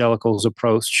evangelicals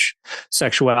approach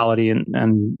sexuality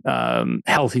and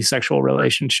healthy sexual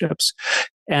relationships.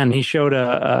 And he showed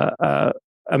a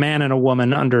man and a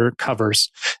woman under covers,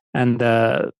 and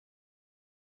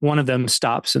one of them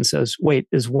stops and says, "Wait,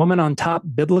 is woman on top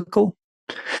biblical?"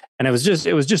 And it was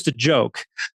just a joke,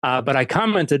 but I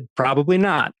commented, probably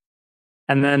not.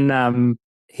 And then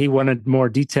he wanted more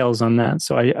details on that.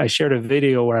 So I shared a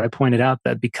video where I pointed out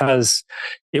that because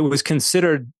it was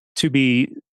considered to be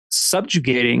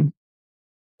subjugating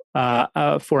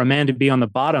for a man to be on the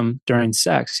bottom during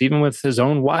sex, even with his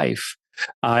own wife,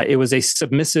 it was a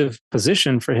submissive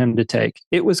position for him to take.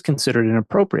 It was considered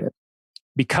inappropriate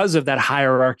because of that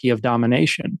hierarchy of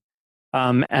domination.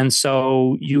 And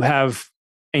so you have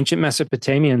ancient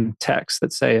Mesopotamian texts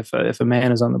that say if a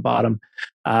man is on the bottom,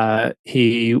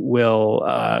 he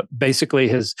will basically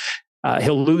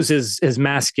he'll lose his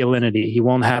masculinity. He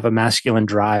won't have a masculine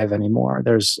drive anymore.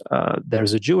 There's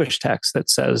a Jewish text that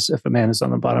says if a man is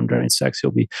on the bottom during sex,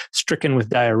 he'll be stricken with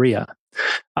diarrhea.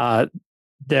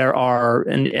 There are,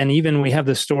 and even we have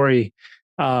the story.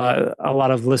 A lot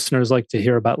of listeners like to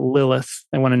hear about Lilith.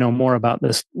 They want to know more about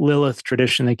this Lilith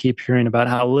tradition. They keep hearing about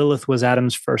how Lilith was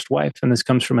Adam's first wife. And this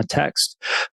comes from a text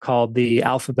called the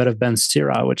Alphabet of Ben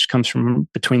Sira, which comes from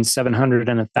between 700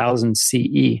 and 1000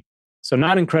 CE. So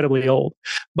not incredibly old.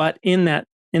 But in that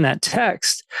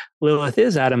text, Lilith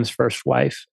is Adam's first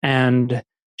wife. And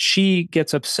she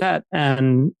gets upset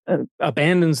and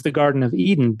abandons the Garden of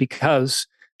Eden because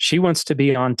she wants to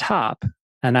be on top.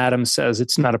 And Adam says,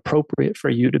 it's not appropriate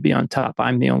for you to be on top.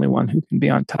 I'm the only one who can be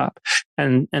on top.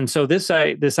 And so this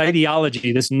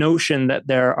ideology, this notion that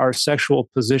there are sexual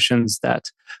positions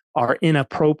that are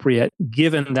inappropriate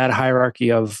given that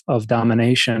hierarchy of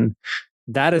domination,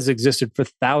 that has existed for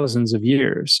thousands of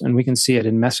years. And we can see it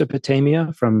in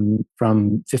Mesopotamia from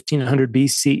 1500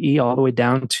 BCE all the way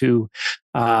down to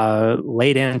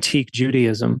late antique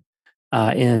Judaism.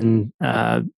 In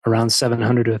around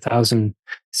 700 to 1000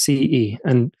 CE.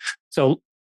 And so,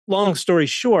 long story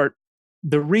short,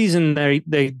 the reason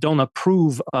they don't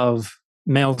approve of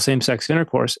male same-sex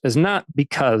intercourse is not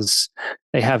because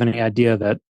they have any idea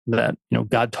that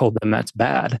God told them that's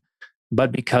bad,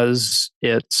 but because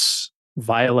it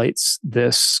violates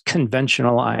this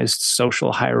conventionalized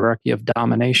social hierarchy of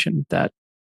domination that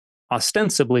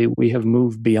ostensibly we have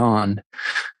moved beyond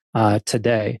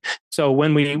today. So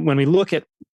when we look at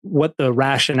what the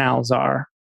rationales are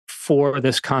for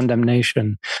this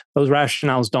condemnation, those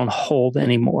rationales don't hold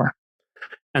anymore.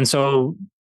 And so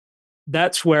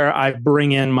that's where I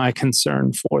bring in my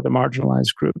concern for the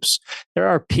marginalized groups. There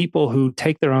are people who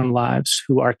take their own lives,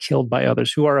 who are killed by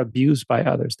others, who are abused by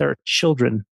others. There are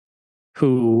children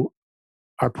who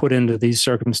are put into these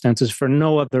circumstances for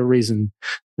no other reason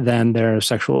than their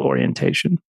sexual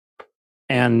orientation.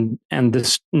 and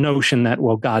this notion that,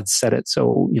 well, God said it,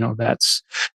 so that's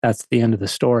the end of the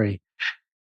story.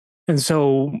 And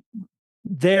so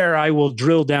there I will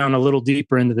drill down a little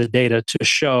deeper into the data to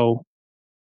show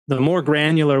the more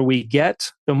granular we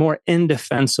get, the more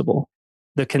indefensible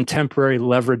the contemporary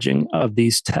leveraging of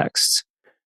these texts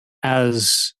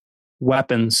as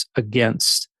weapons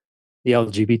against the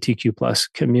LGBTQ plus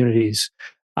communities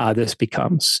this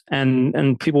becomes.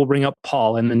 And people bring up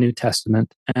Paul in the New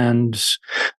Testament and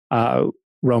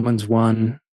Romans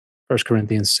 1, 1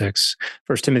 Corinthians 6.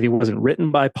 1 Timothy wasn't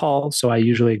written by Paul, so I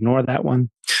usually ignore that one.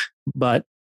 But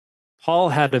Paul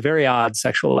had a very odd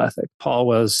sexual ethic. Paul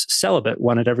was celibate,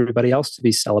 wanted everybody else to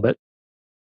be celibate,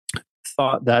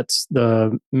 thought that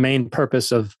the main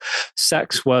purpose of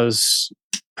sex was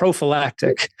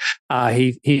prophylactic.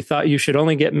 He thought you should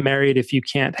only get married if you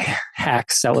can't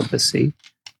hack celibacy.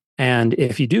 And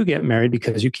if you do get married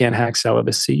because you can't hack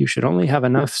celibacy, you should only have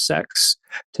enough sex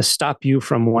to stop you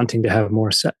from wanting to have more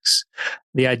sex.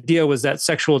 The idea was that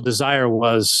sexual desire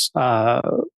was a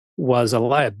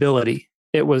liability.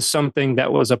 It was something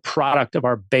that was a product of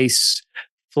our base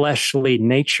fleshly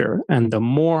nature. And the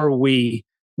more we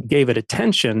gave it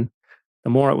attention, the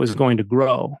more it was going to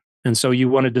grow. And so you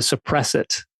wanted to suppress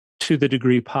it to the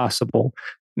degree possible.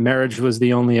 Marriage was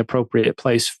the only appropriate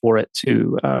place for it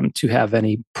to have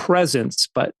any presence,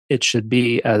 but it should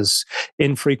be as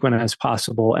infrequent as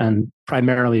possible and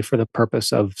primarily for the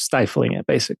purpose of stifling it,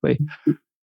 basically.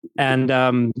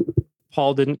 And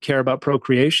Paul didn't care about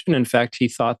procreation. In fact, he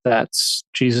thought that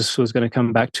Jesus was going to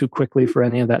come back too quickly for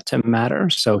any of that to matter.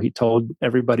 So he told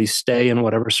everybody, stay in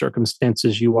whatever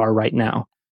circumstances you are right now.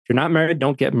 If you're not married,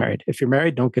 don't get married. If you're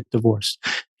married, don't get divorced.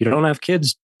 If you don't have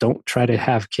kids, don't try to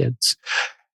have kids.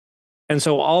 And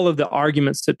so all of the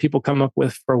arguments that people come up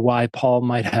with for why Paul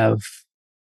might have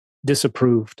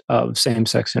disapproved of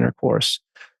same-sex intercourse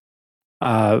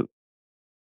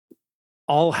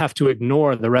all have to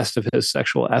ignore the rest of his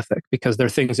sexual ethic, because they're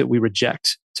things that we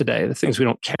reject today, the things we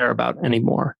don't care about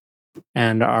anymore.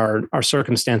 And our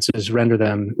circumstances render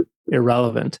them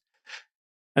irrelevant.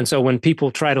 And so when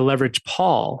people try to leverage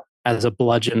Paul as a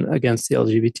bludgeon against the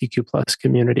LGBTQ plus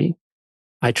community,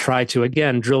 I try to,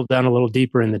 again, drill down a little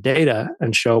deeper in the data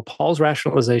and show Paul's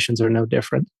rationalizations are no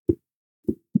different.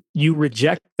 You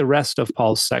reject the rest of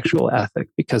Paul's sexual ethic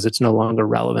because it's no longer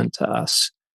relevant to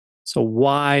us. So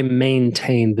why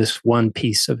maintain this one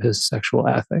piece of his sexual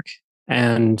ethic?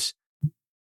 And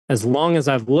as long as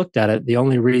I've looked at it, the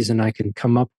only reason I can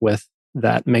come up with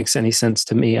that makes any sense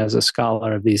to me as a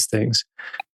scholar of these things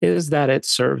is that it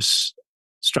serves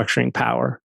structuring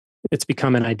power. It's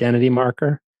become an identity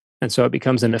marker. And so it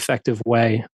becomes an effective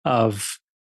way of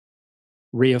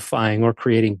reifying or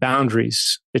creating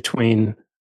boundaries between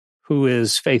who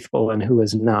is faithful and who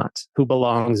is not, who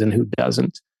belongs and who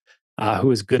doesn't,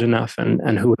 who is good enough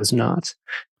and who is not.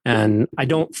 And I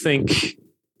don't think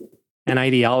an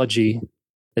ideology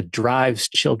that drives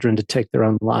children to take their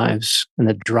own lives and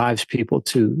that drives people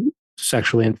to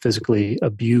sexually and physically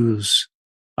abuse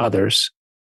others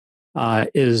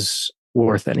is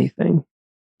worth anything.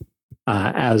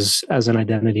 As an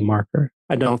identity marker.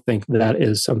 I don't think that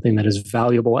is something that is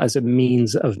valuable as a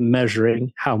means of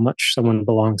measuring how much someone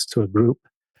belongs to a group.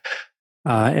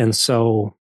 And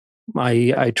so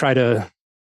I try to,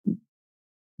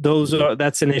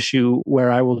 that's an issue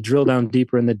where I will drill down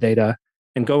deeper in the data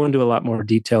and go into a lot more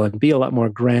detail and be a lot more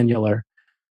granular,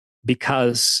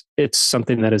 because it's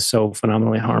something that is so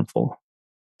phenomenally harmful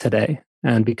today.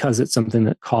 And because it's something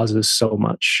that causes so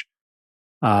much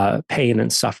pain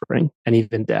and suffering and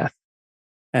even death.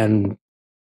 And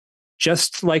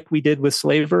just like we did with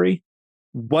slavery,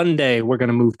 one day we're going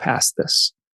to move past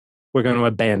this. We're going to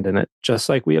abandon it, just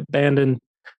like we abandoned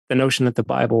the notion that the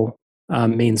Bible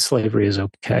means slavery is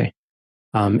okay.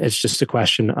 It's just a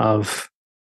question of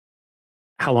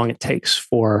how long it takes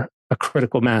for a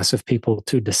critical mass of people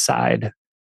to decide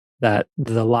that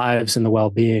the lives and the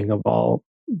well-being of all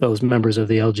those members of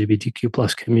the LGBTQ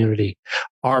plus community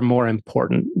are more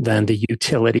important than the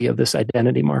utility of this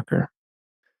identity marker.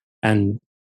 And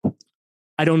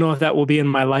I don't know if that will be in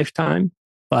my lifetime,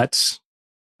 but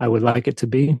I would like it to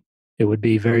be. It would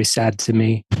be very sad to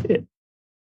me. I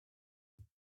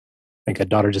think a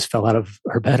daughter just fell out of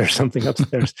her bed or something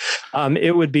upstairs.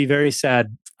 It would be very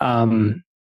sad.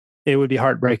 It would be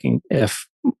heartbreaking if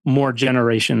more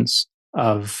generations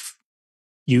of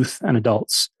youth and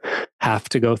adults have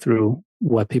to go through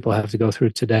what people have to go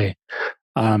through today,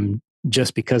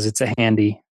 just because it's a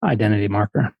handy identity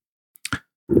marker.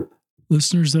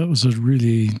 Listeners, that was a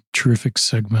really terrific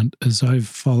segment. As I've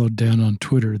followed Dan on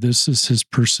Twitter, this is his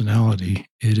personality.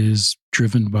 It is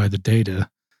driven by the data.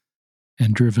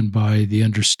 and driven by the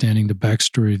understanding the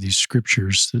backstory of these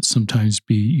scriptures that sometimes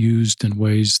be used in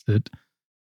ways that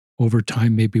over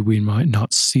time maybe we might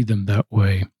not see them that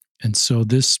way. And so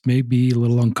this may be a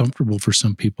little uncomfortable for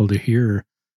some people to hear,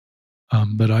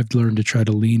 but I've learned to try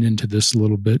to lean into this a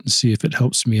little bit and see if it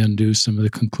helps me undo some of the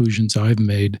conclusions I've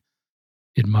made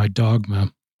in my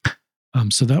dogma.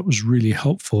 So that was really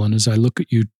helpful. And as I look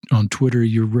at you on Twitter,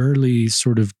 you rarely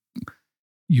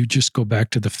you just go back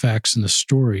to the facts and the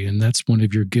story. And that's one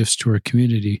of your gifts to our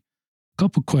community. A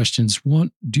couple questions.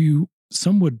 One,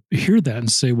 some would hear that and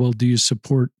say, well, do you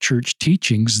support church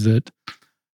teachings that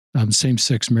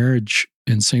same-sex marriage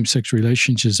and same-sex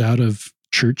relationships out of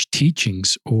church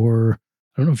teachings? Or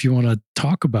I don't know if you want to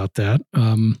talk about that.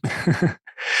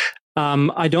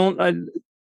 I don't.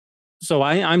 So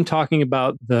I'm talking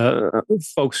about the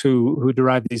folks who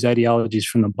derive these ideologies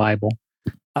from the Bible.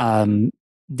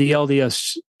 The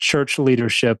LDS church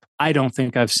leadership, I don't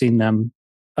think I've seen them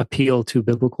appeal to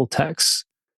biblical texts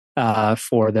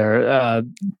for their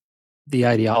the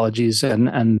ideologies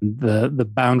and the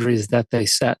boundaries that they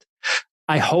set.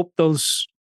 I hope those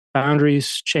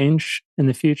boundaries change in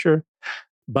the future,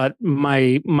 but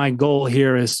my goal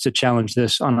here is to challenge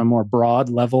this on a more broad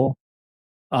level,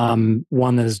 one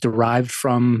that is derived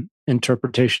from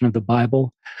interpretation of the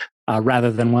Bible,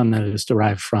 rather than one that is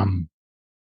derived from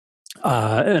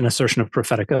an assertion of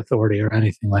prophetic authority or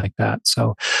anything like that.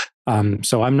 So I'm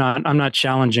not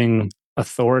challenging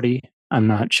authority. I'm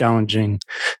not challenging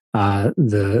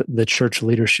the church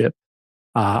leadership.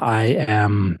 I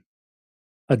am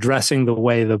addressing the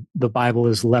way the Bible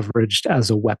is leveraged as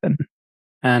a weapon.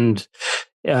 And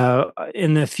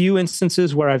in the few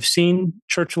instances where I've seen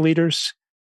church leaders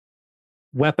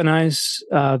weaponize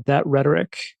that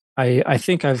rhetoric, I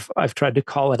think I've tried to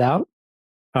call it out.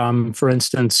 For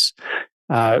instance,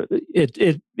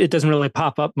 it doesn't really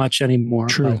pop up much anymore.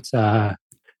 True. But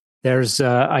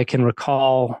I can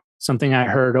recall something I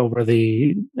heard over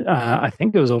I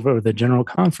think it was over the general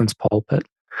conference pulpit,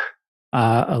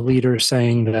 a leader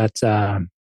saying that,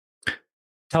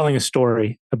 telling a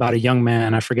story about a young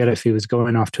man, I forget if he was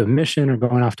going off to a mission or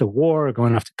going off to war or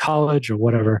going off to college or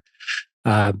whatever,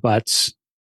 but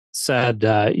said,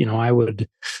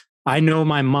 I know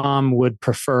my mom would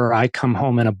prefer I come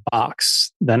home in a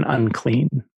box than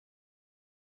unclean.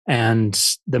 And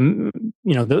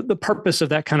the purpose of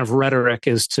that kind of rhetoric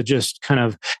is to just kind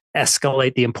of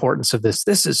escalate the importance of this.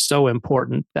 This is so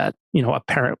important that, a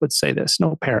parent would say this.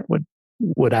 No parent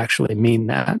would actually mean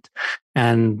that.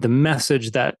 And the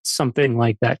message that something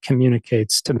like that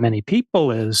communicates to many people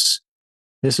is,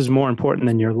 this is more important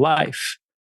than your life.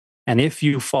 And if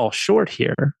you fall short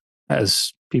here,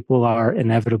 as people are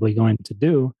inevitably going to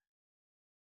do,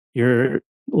 your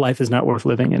life is not worth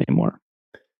living anymore.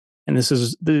 And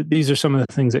these are some of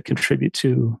the things that contribute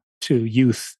to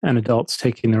youth and adults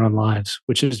taking their own lives,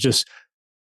 which is just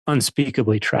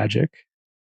unspeakably tragic.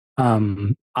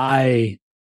 I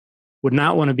would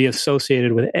not want to be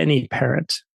associated with any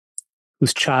parent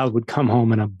whose child would come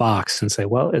home in a box and say,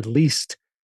 well, at least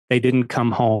they didn't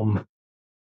come home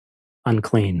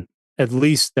unclean. At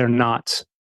least they're not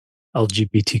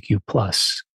LGBTQ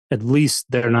plus. At least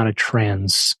they're not a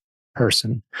trans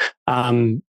person.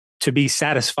 To be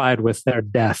satisfied with their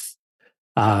death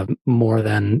more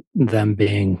than them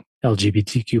being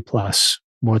LGBTQ plus,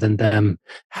 more than them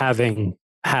having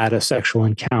had a sexual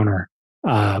encounter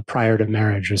prior to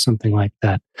marriage or something like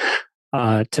that.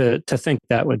 To think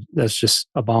that's just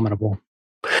abominable.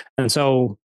 And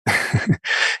so,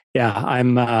 yeah,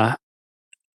 I'm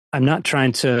not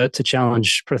trying to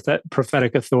challenge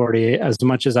prophetic authority as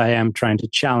much as I am trying to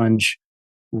challenge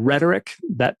rhetoric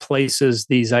that places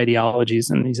these ideologies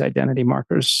and these identity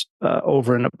markers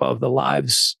over and above the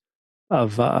lives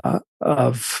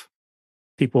of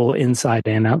people inside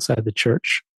and outside the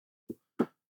church.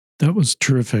 That was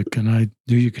terrific, and I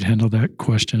knew you could handle that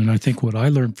question. And I think what I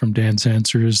learned from Dan's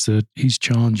answer is that he's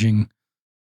challenging,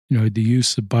 the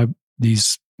use of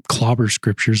these clobber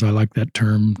scriptures, I like that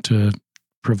term, to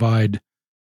provide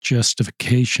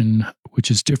justification, which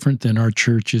is different than our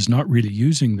church is not really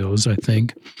using those. I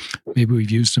think maybe we've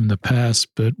used them in the past,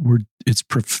 but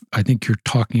I think you're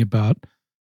talking about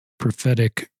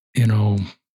prophetic,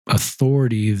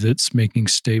 authority that's making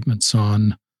statements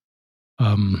on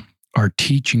our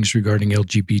teachings regarding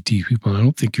LGBT people. I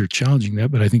don't think you're challenging that,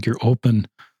 but I think you're open,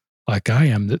 like I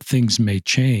am, that things may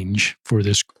change for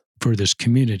this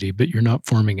community, but you're not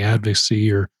forming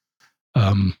advocacy or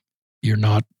you're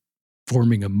not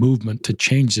forming a movement to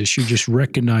change this. You're just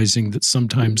recognizing that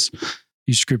sometimes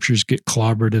these scriptures get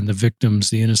clobbered and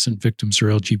the innocent victims are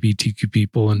LGBTQ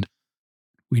people. And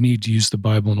we need to use the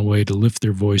Bible in a way to lift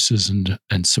their voices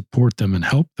and support them and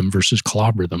help them versus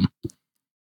clobber them.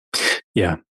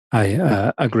 Yeah,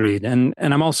 I agreed, and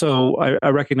I'm also I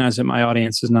recognize that my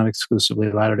audience is not exclusively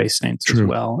Latter-day Saints as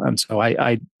well, and so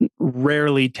I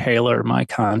rarely tailor my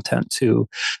content to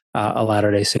a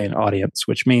Latter-day Saint audience,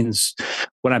 which means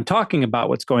when I'm talking about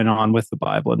what's going on with the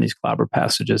Bible in these clobber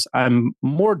passages, I'm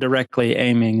more directly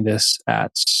aiming this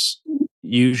at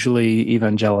usually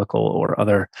evangelical or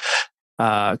other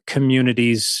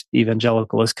communities.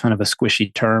 Evangelical is kind of a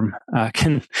squishy term,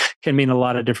 can mean a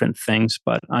lot of different things,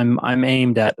 but I'm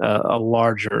aimed at a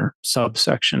larger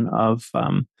subsection of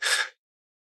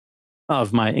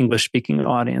my English speaking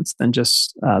audience than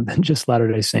just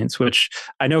Latter-day Saints, which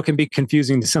I know can be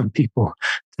confusing to some people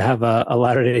to have a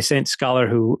Latter-day Saint scholar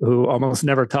who almost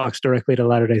never talks directly to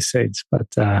Latter-day Saints. But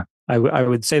I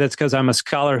would say that's because I'm a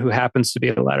scholar who happens to be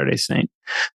a Latter-day Saint,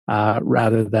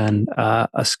 rather than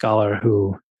a scholar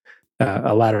who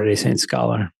a Latter-day Saint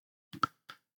scholar.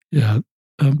 Yeah,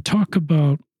 talk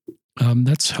about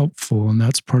that's helpful, and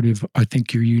that's part of, I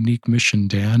think, your unique mission,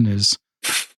 Dan, is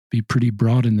be pretty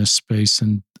broad in this space.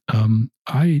 And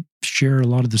I share a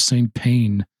lot of the same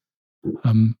pain.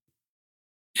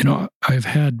 I've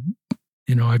had,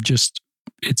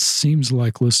 it seems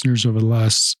like listeners over the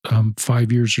last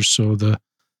 5 years or so,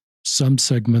 some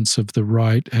segments of the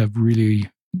right have really,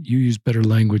 you use better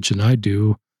language than I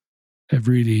do, have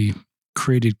really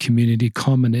created community.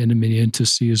 Common enemy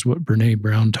intimacy is what Brene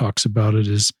Brown talks about. It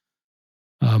is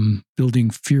building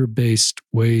fear-based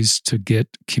ways to get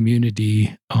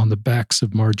community on the backs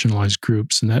of marginalized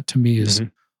groups. And that to me is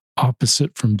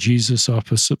opposite from Jesus,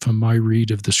 opposite from my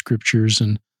read of the scriptures.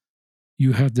 And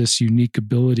you have this unique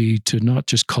ability to not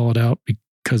just call it out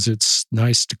because it's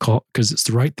nice to call, because it's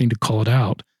the right thing to call it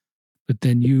out, but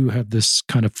then you have this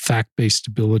kind of fact-based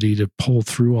ability to pull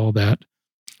through all that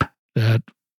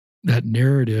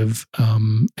narrative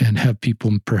and have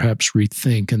people perhaps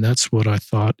rethink. And that's what I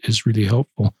thought is really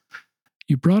helpful.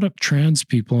 You brought up trans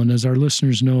people, and as our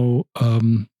listeners know,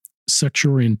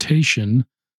 sexual orientation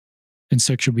and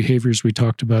sexual behaviors we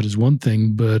talked about is one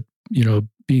thing, but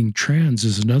being trans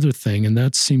is another thing, and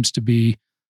that seems to be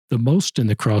the most in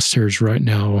the crosshairs right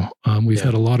now. We've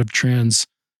had a lot of trans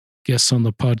guests on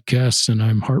the podcast, and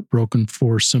I'm heartbroken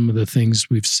for some of the things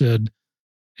we've said.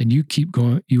 And you keep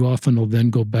going, you often will then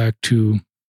go back to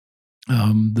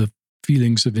the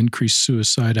feelings of increased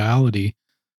suicidality.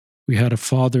 We had a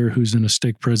father who's in a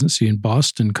stake presidency in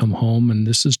Boston come home, and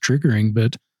this is triggering,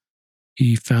 but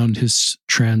he found his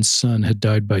trans son had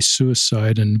died by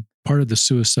suicide. And part of the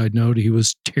suicide note, he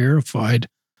was terrified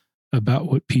about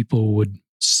what people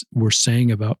were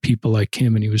saying about people like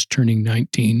him, and he was turning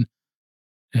 19.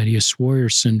 And he has Sawyer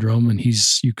syndrome, and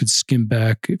you could skim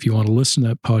back if you want to listen to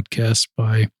that podcast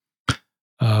by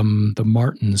the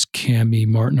Martins, Cammie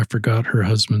Martin, I forgot her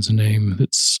husband's name.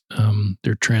 That's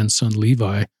their trans son,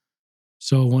 Levi.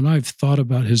 So when I've thought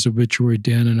about his obituary,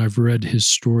 Dan, and I've read his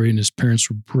story, and his parents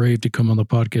were brave to come on the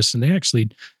podcast, and they actually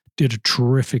did a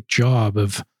terrific job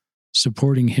of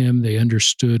supporting him. They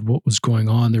understood what was going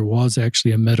on. There was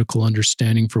actually a medical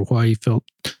understanding for why he felt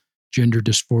gender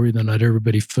dysphoria that not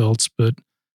everybody felt, but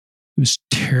he was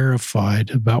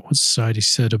terrified about what society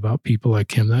said about people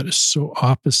like him. That is so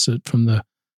opposite from the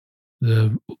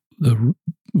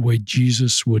way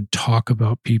Jesus would talk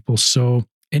about people. So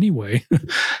anyway,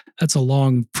 that's a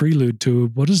long prelude to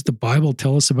what does the Bible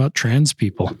tell us about trans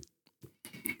people?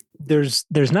 There's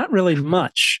not really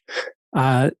much.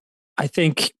 I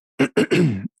think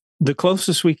the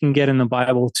closest we can get in the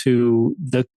Bible to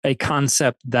a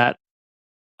concept that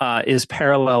is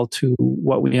parallel to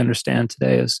what we understand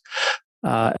today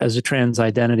as a trans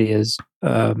identity is,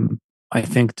 I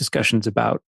think, discussions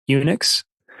about eunuchs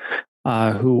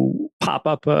who pop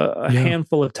up a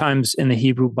handful of times in the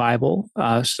Hebrew Bible.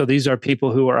 So these are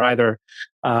people who are either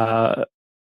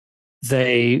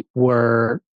they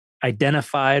were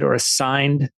identified or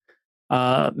assigned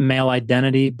male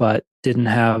identity, but didn't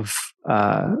have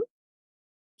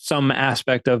some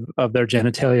aspect of their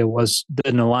genitalia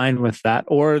didn't align with that,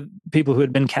 or people who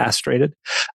had been castrated.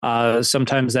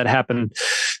 Sometimes that happened.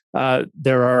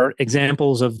 There are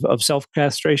examples of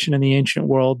self-castration in the ancient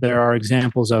world. There are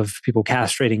examples of people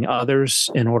castrating others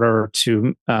in order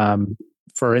to,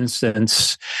 for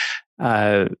instance,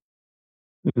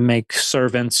 make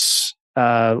servants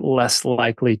less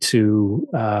likely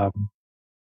to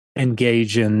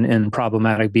engage in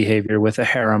problematic behavior with a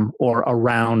harem or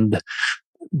around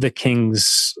the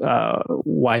king's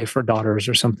wife or daughters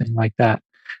or something like that.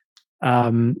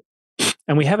 And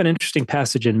we have an interesting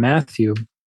passage in Matthew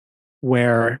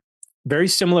where, very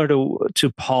similar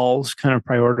to Paul's kind of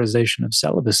prioritization of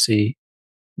celibacy,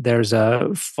 there's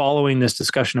following this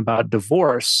discussion about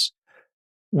divorce,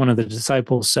 one of the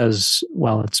disciples says,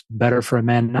 well, it's better for a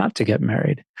man not to get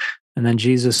married. And then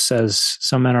Jesus says,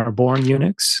 some men are born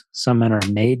eunuchs, some men are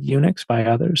made eunuchs by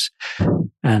others,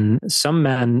 and some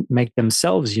men make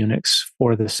themselves eunuchs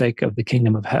for the sake of the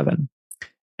kingdom of heaven.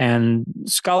 And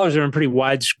scholars are in pretty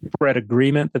widespread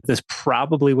agreement that this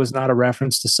probably was not a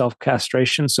reference to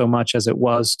self-castration so much as it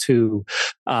was to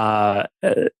an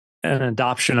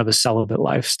adoption of a celibate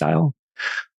lifestyle.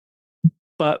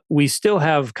 But we still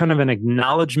have kind of an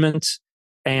acknowledgement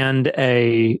and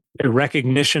a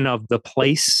recognition of the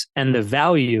place and the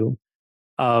value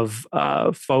of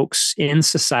folks in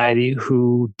society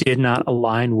who did not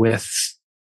align with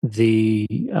the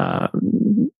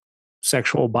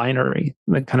sexual binary,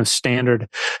 the kind of standard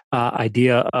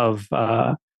idea of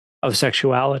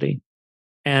sexuality.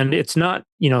 And it's not,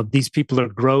 these people are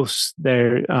gross.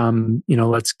 They're,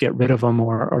 let's get rid of them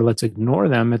or let's ignore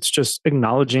them. It's just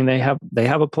acknowledging they have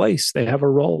a place, they have a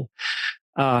role.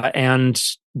 And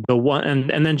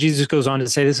then Jesus goes on to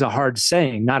say, this is a hard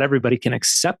saying. Not everybody can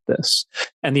accept this.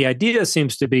 And the idea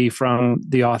seems to be from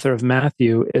the author of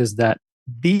Matthew is that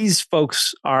these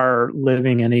folks are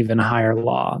living an even higher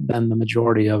law than the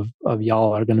majority of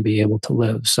y'all are going to be able to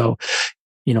live. So,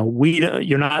 you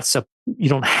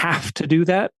don't have to do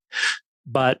that,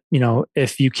 but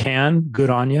if you can,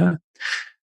 good on you.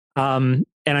 And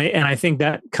I think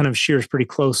that kind of shears pretty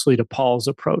closely to Paul's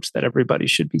approach that everybody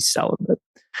should be celibate,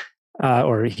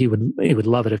 or he would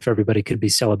love it if everybody could be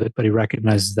celibate, but he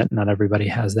recognizes that not everybody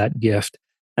has that gift.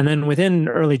 And then within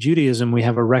early Judaism, we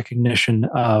have a recognition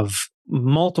of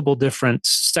multiple different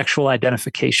sexual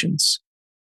identifications,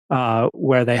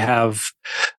 where they have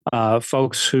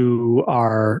folks who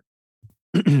are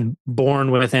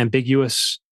born with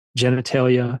ambiguous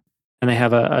genitalia, and they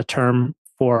have a term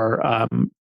for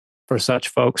such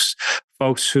folks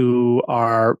who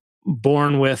are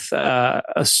born with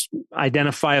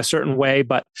identify a certain way,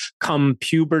 but come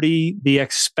puberty, the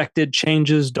expected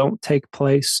changes don't take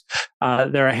place.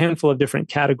 There are a handful of different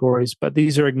categories, but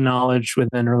these are acknowledged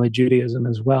within early Judaism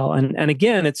as well. And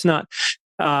again, it's not,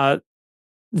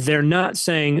 they're not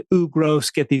saying, ooh, gross,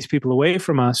 get these people away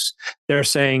from us. They're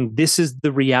saying this is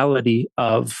the reality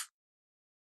of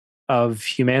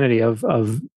humanity,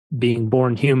 of being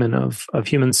born human, of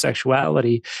human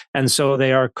sexuality. And so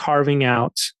they are carving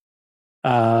out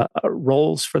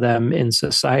roles for them in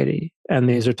society. And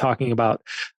these are talking about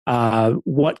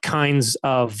what kinds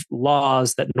of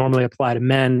laws that normally apply to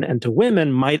men and to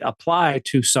women might apply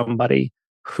to somebody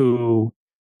who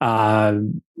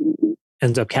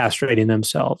ends up castrating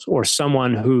themselves, or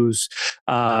someone whose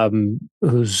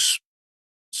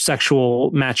sexual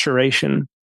maturation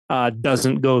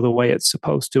doesn't go the way it's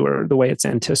supposed to, or the way it's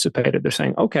anticipated. They're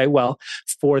saying, okay, well,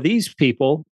 for these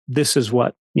people, this is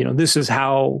what, this is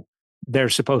how they're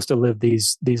supposed to live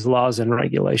these laws and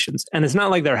regulations. And it's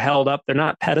not like they're held up. They're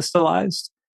not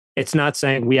pedestalized. It's not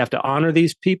saying we have to honor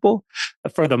these people.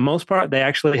 For the most part, they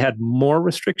actually had more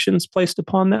restrictions placed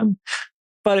upon them.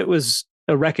 But it was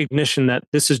a recognition that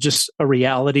this is just a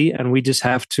reality, and we just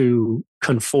have to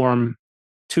conform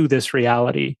to this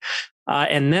reality.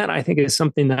 And that, I think, is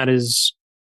something that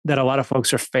a lot of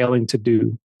folks are failing to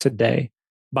do today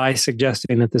by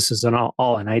suggesting that this is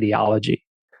all an ideology,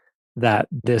 that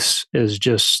this is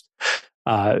just,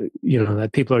 that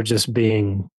people are just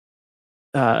being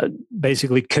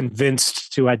basically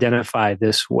convinced to identify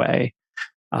this way.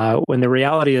 When the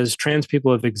reality is trans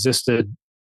people have existed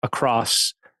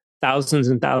across thousands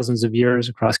and thousands of years,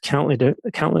 across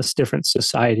countless different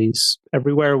societies,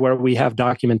 everywhere where we have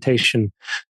documentation,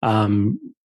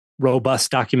 robust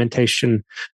documentation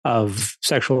of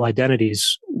sexual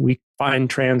identities, we find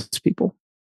trans people.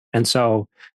 And so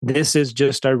this is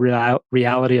just a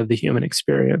reality of the human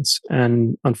experience.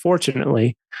 And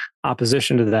unfortunately,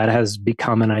 opposition to that has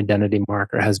become an identity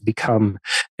marker, has become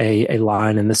a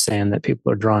line in the sand that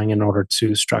people are drawing in order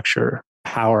to structure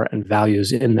power and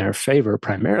values in their favor,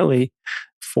 primarily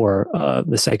for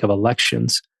the sake of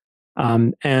elections.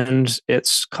 And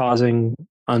it's causing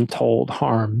untold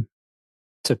harm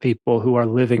to people who are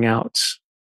living out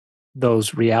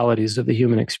those realities of the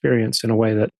human experience in a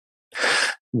way that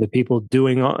the people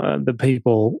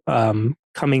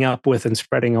coming up with and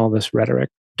spreading all this rhetoric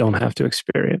don't have to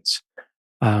experience.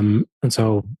 And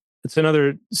so it's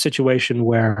another situation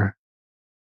where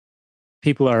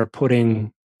people are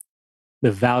putting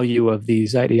the value of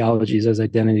these ideologies as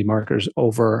identity markers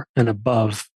over and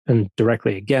above and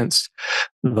directly against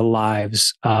the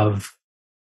lives of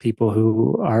people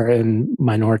who are in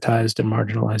minoritized and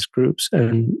marginalized groups.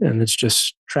 And it's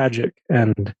just tragic.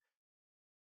 And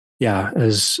yeah,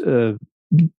 as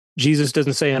Jesus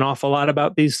doesn't say an awful lot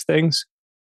about these things,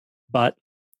 but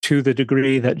to the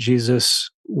degree that Jesus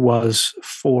was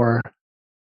for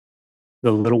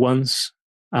the little ones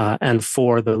and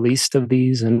for the least of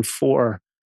these and for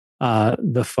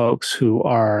the folks who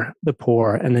are the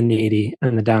poor and the needy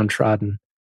and the downtrodden,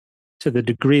 to the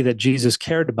degree that Jesus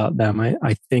cared about them,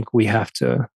 I think we have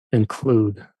to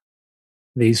include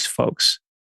these folks.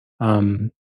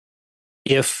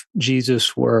 If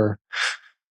Jesus were,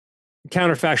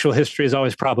 counterfactual history is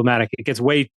always problematic. It gets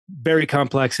very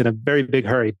complex in a very big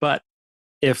hurry. But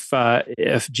if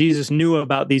Jesus knew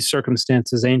about these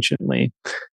circumstances anciently,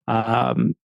 I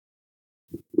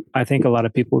think a lot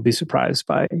of people would be surprised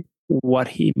by what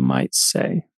he might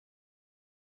say.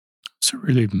 It's a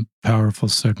really powerful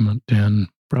segment, Dan.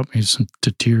 Brought me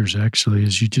to tears, actually,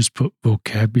 as you just put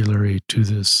vocabulary to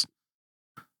this.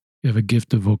 You have a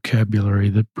gift of vocabulary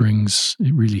that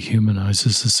it really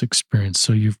humanizes this experience.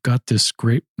 So you've got this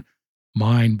great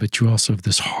mind, but you also have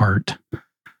this heart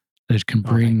that can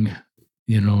bring,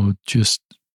 just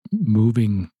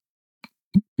moving,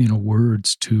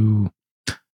 words to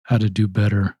how to do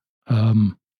better.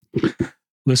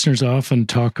 Listeners often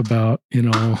talk about,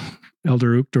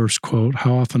 Elder Uchtdorf's quote,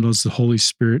 how often has the Holy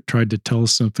Spirit tried to tell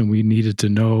us something we needed to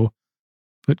know,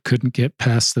 but couldn't get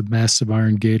past the massive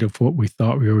iron gate of what we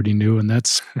thought we already knew. And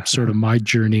that's sort of my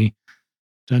journey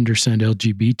to understand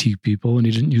LGBT people. And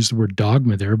he didn't use the word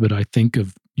dogma there, but I think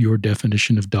of your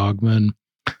definition of dogma. And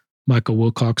Michael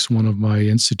Wilcox, one of my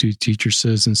institute teachers,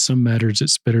 says, in some matters,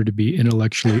 it's better to be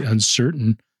intellectually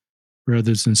uncertain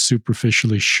rather than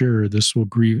superficially sure. This will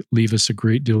leave us a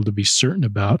great deal to be certain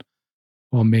about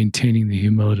while maintaining the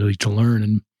humility to learn.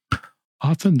 And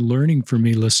often learning for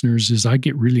me, listeners, is I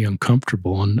get really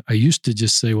uncomfortable. And I used to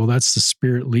just say, well, that's the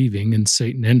Spirit leaving and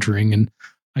Satan entering, and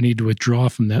I need to withdraw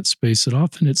from that space. And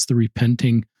often it's the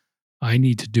repenting I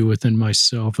need to do within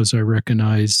myself as I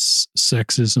recognize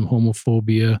sexism,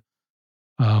 homophobia,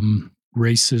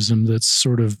 racism that's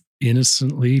sort of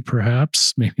innocently,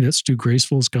 perhaps, maybe that's too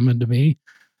graceful, is coming to me,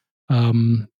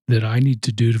 that I need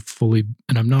to do to fully,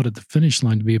 and I'm not at the finish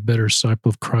line, to be a better disciple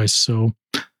of Christ. So,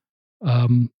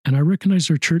 and I recognize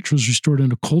our church was restored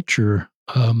in a culture,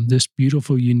 this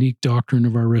beautiful, unique doctrine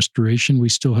of our restoration. We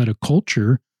still had a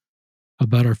culture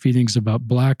about our feelings about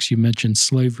Blacks. You mentioned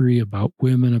slavery, about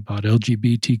women, about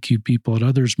LGBTQ people, and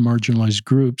others marginalized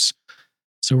groups.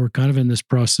 So we're kind of in this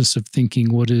process of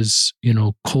thinking what is,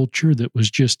 culture that was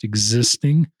just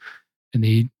existing, and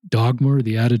the dogma or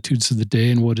the attitudes of the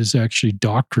day, and what is actually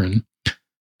doctrine.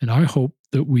 And I hope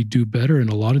that we do better in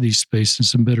a lot of these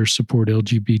spaces and better support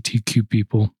LGBTQ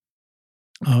people.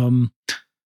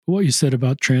 What you said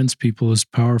about trans people is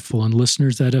powerful. And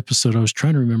listeners, that episode, I was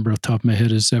trying to remember off the top of my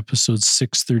head, is episode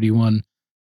 631,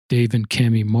 Dave and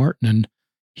Cammie Martin. And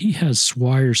he has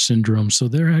Swyer syndrome. So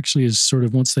there actually is sort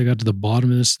of, once they got to the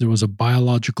bottom of this, there was a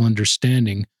biological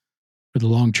understanding for the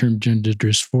long-term gender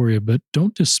dysphoria. But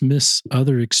don't dismiss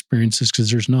other experiences,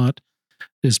 because there's not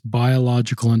this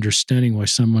biological understanding why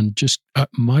someone just,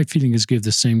 my feeling is, give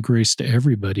the same grace to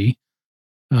everybody.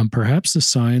 Perhaps the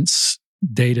science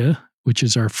data, which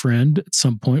is our friend, at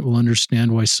some point will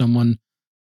understand why someone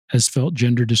has felt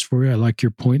gender dysphoria. I like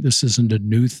your point. This isn't a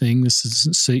new thing. This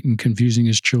isn't Satan confusing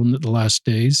his children at the last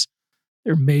days.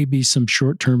 There may be some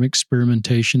short-term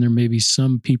experimentation. There may be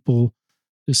some people,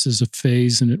 this is a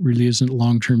phase and it really isn't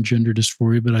long-term gender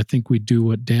dysphoria, but I think we do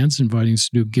what Dan's inviting us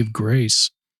to do, give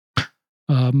grace.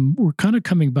 We're kind of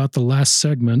coming about the last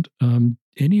segment.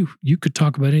 You could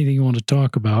talk about anything you want to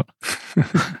talk about.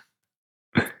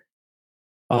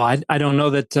 I don't know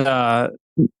that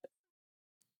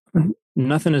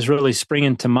nothing is really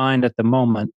springing to mind at the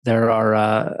moment. There are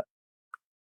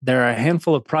a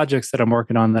handful of projects that I'm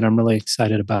working on that I'm really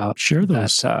excited about. Share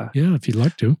those. If you'd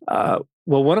like to.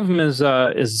 Well, one of them is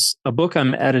a book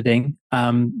I'm editing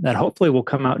that hopefully will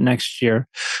come out next year.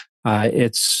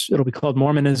 It'll be called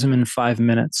Mormonism in 5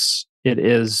 Minutes.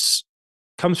 It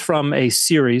comes from a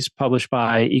series published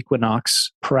by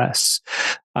Equinox Press,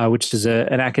 which is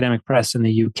an academic press in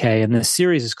the UK. And this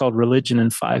series is called Religion in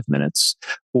 5 Minutes,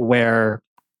 where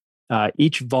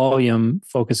each volume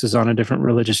focuses on a different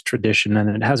religious tradition, and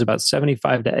it has about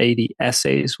 75 to 80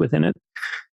 essays within it.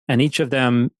 And each of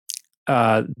them,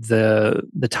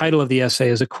 the title of the essay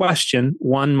is a question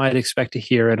one might expect to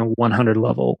hear in a 100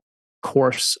 level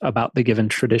course about the given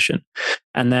tradition.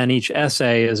 And then each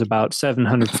essay is about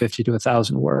 750 to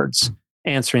 1,000 words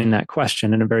answering that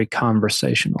question in a very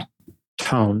conversational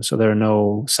tone. So there are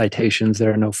no citations,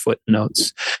 there are no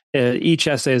footnotes. Each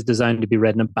essay is designed to be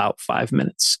read in about 5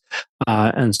 minutes.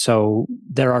 And so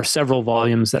there are several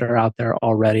volumes that are out there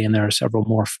already, and there are several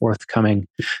more forthcoming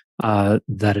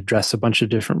that address a bunch of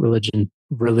different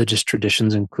religious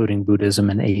traditions, including Buddhism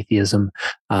and atheism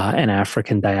and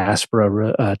African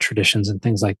diaspora traditions and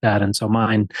things like that. And so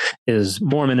mine is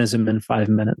Mormonism in 5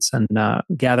 minutes, and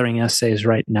gathering essays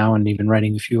right now, and even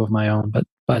writing a few of my own. But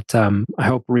I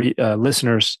hope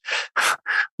listeners,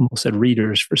 almost said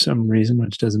readers for some reason,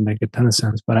 which doesn't make a ton of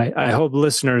sense. But I hope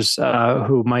listeners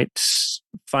who might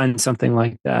find something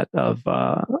like that of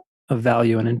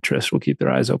value and interest will keep their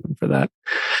eyes open for that.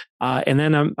 And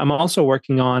then I'm also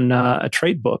working on a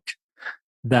trade book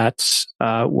that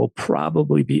will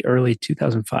probably be early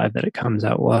 2005 that it comes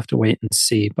out. We'll have to wait and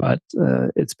see. But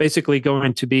it's basically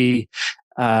going to be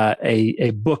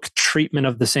a book treatment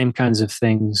of the same kinds of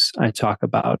things I talk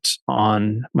about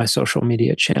on my social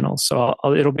media channels. So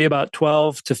it'll be about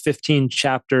 12 to 15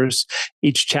 chapters.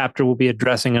 Each chapter will be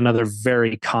addressing another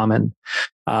very common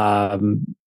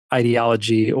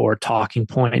ideology or talking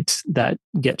point that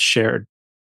gets shared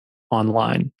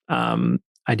online.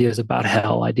 Ideas about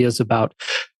hell, ideas about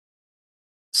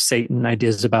Satan,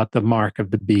 ideas about the mark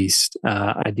of the beast,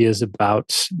 ideas about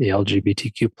the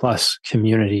LGBTQ plus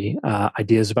community,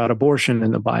 ideas about abortion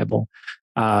in the Bible,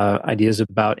 ideas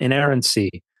about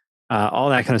inerrancy, all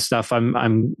that kind of stuff.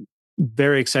 I'm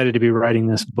very excited to be writing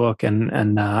this book,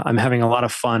 and I'm having a lot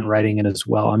of fun writing it as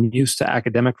well. I'm used to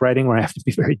academic writing where I have to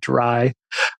be very dry,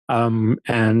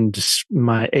 and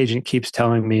my agent keeps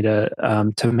telling me to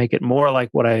make it more like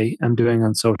what I am doing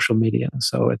on social media.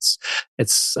 So it's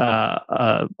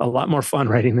a lot more fun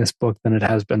writing this book than it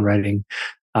has been writing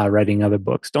other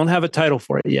books. Don't have a title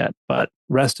for it yet, but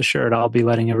rest assured, I'll be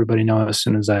letting everybody know as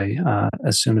soon as I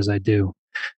do.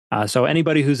 So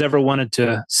anybody who's ever wanted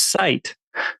to cite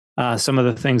some of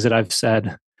the things that I've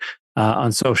said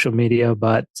on social media,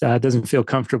 but doesn't feel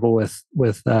comfortable with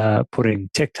putting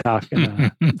TikTok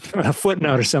in a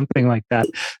footnote or something like that,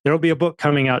 there will be a book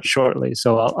coming out shortly.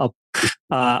 So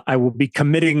I will be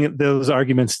committing those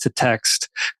arguments to text,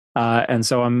 and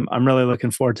so I'm really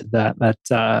looking forward to that.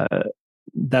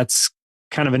 That's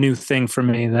kind of a new thing for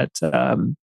me that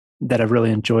I've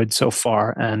really enjoyed so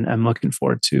far, and I'm looking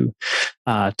forward to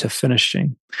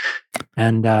finishing.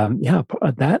 And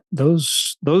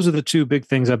those are the two big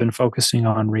things I've been focusing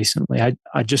on recently.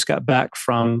 I just got back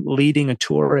from leading a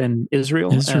tour in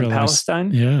Israel and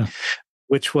Palestine,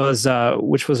 which was a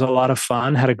lot of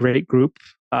fun. Had a great group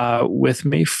with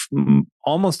me.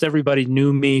 Almost everybody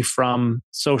knew me from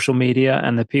social media,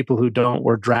 and the people who don't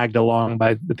were dragged along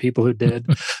by the people who did.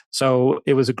 So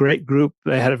it was a great group.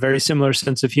 They had a very similar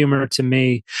sense of humor to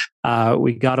me.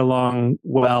 We got along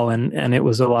well, and it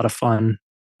was a lot of fun.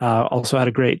 Also had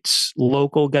a great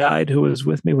local guide who was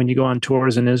with me. When you go on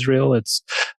tours in Israel, it's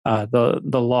the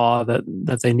law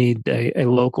that they need a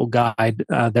local guide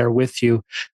there with you.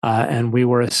 And we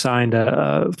were assigned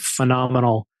a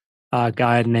phenomenal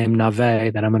guide named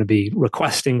Nave that I'm going to be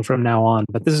requesting from now on.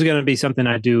 But this is going to be something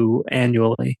I do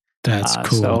annually. That's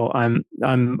cool. So I'm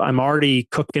already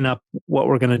cooking up what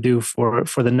we're going to do for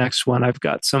the next one. I've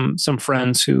got some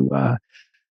friends who are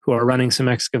running some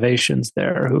excavations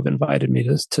there who've invited me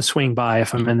to swing by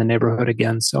if I'm in the neighborhood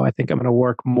again. So I think I'm going to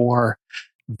work more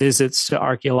visits to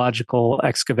archaeological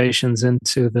excavations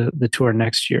into the tour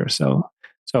next year. So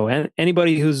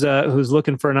anybody who's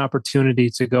looking for an opportunity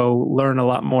to go learn a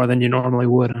lot more than you normally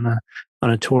would on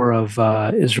a tour of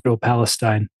Israel,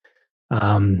 Palestine.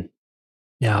 I'm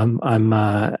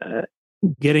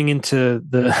getting into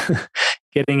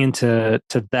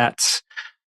that.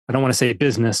 I don't want to say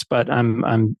business, but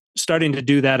I'm starting to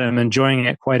do that, and I'm enjoying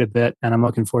it quite a bit, and I'm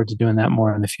looking forward to doing that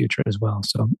more in the future as well.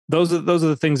 So those are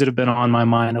the things that have been on my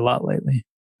mind a lot lately.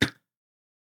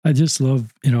 I just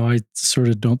love, I sort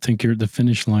of don't think you're at the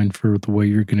finish line for the way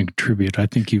you're going to contribute. I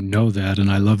think you know that, and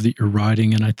I love that you're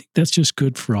writing, and I think that's just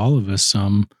good for all of us.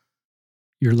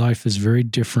 Your life is very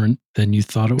different than you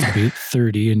thought it would be at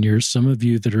 30, and some of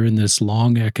you that are in this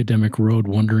long academic road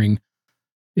wondering,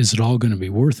 is it all going to be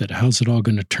worth it? How's it all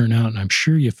going to turn out? And I'm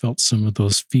sure you felt some of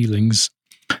those feelings.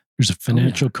 There's a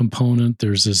financial component.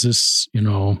 There's this,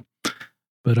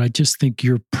 but I just think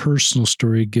your personal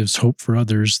story gives hope for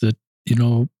others that,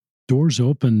 doors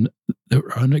open that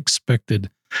were unexpected.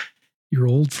 You're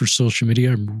old for social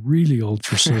media. I'm really old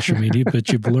for social media, but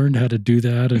you've learned how to do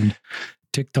that. And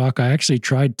TikTok, I actually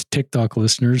tried TikTok,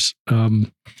 listeners,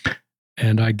 and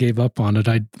I gave up on it.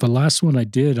 The last one I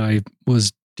did, I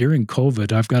was during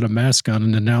COVID. I've got a mask on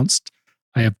and announced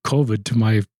I have COVID to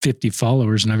my 50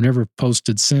 followers, and I've never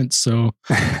posted since. So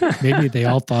maybe they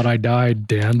all thought I died,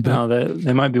 Dan. But no,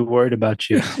 they might be worried about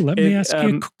you. Let me ask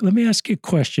you a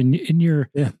question. In your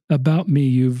About Me,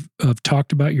 you've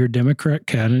talked about your Democrat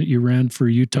candidate. You ran for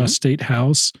Utah State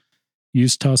House,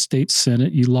 Utah State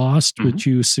Senate. You lost, but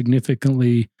you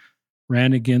significantly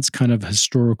ran against kind of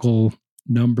historical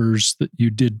numbers that you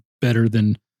did better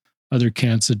than other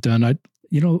candidates had done.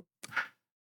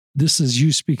 This is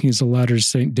you speaking as a Latter-day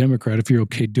Saint Democrat, if you're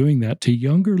okay doing that, to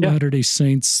younger Latter-day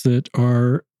Saints that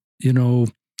are,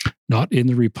 not in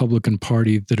the Republican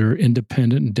Party, that are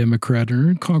independent and Democrat, or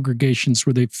in congregations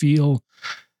where they feel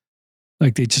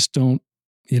like they just don't,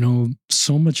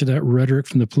 so much of that rhetoric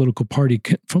from the political party,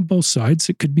 from both sides.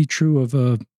 It could be true of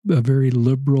a very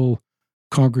liberal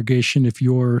congregation if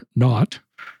you're not.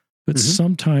 But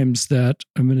sometimes that,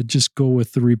 I'm going to just go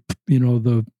with the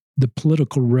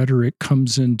political rhetoric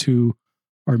comes into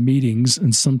our meetings,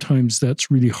 and sometimes that's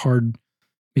really hard,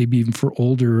 maybe even for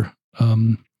older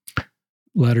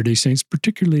Latter-day Saints,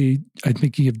 particularly, I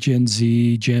think you have Gen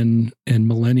Z, and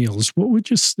millennials.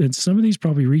 And some of these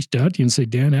probably reached out to you and say,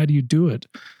 Dan, how do you do it?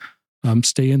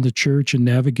 Stay in the church and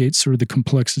navigate sort of the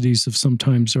complexities of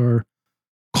sometimes our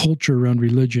culture around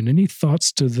religion. Any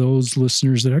thoughts to those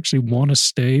listeners that actually want to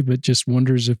stay, but just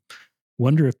wonder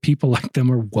if people like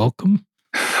them are welcome?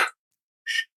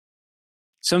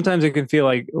 Sometimes it can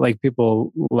feel like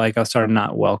people like us are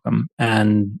not welcome.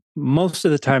 And most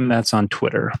of the time that's on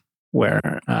Twitter,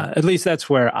 where at least that's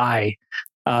where I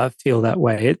feel that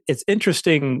way. It's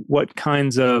interesting what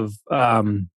kinds of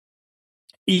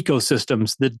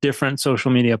ecosystems the different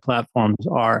social media platforms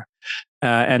are.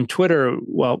 And Twitter,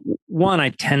 well, one, I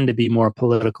tend to be more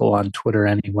political on Twitter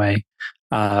anyway.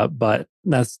 But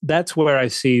that's where I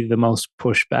see the most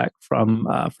pushback from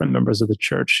members of the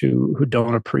church who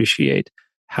don't appreciate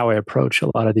how I approach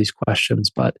a lot of these questions.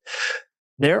 But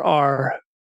there are,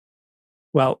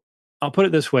 well, I'll put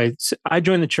it this way. I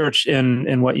joined the church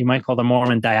in what you might call the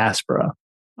Mormon diaspora.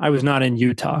 I was not in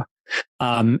Utah.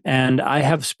 And I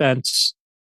have spent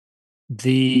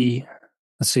served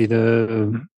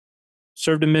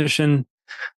a mission,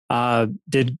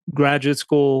 did graduate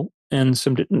school in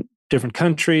some different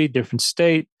country, different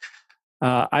state.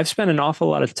 I've spent an awful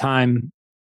lot of time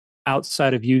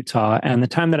outside of Utah, and the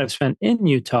time that I've spent in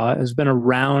Utah has been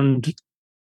around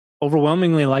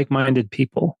overwhelmingly like-minded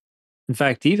people. In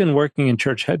fact, even working in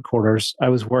church headquarters, I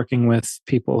was working with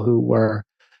people who were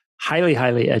highly,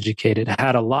 highly educated,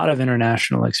 had a lot of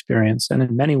international experience, and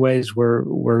in many ways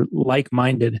were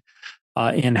like-minded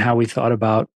in how we thought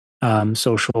about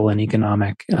social and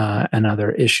economic and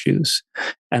other issues.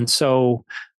 And so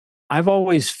I've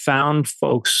always found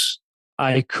folks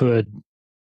I could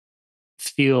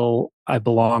feel I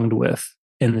belonged with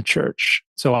in the church.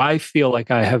 So I feel like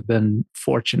I have been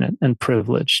fortunate and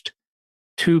privileged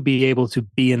to be able to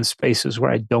be in spaces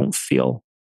where I don't feel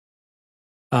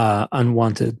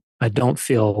unwanted. I don't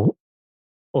feel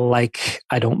like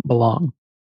I don't belong.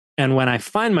 And when I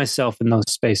find myself in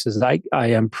those spaces, I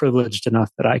am privileged enough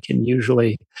that I can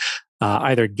usually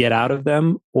either get out of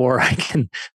them, or I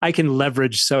can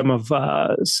leverage some of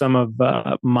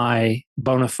my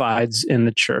bona fides in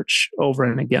the church over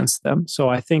and against them. So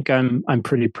I think I'm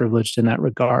pretty privileged in that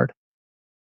regard.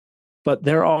 But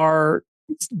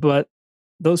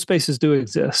those spaces do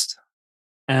exist,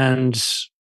 and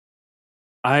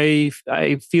I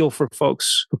feel for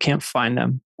folks who can't find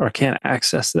them or can't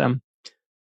access them,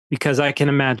 because I can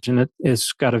imagine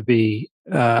it's got to be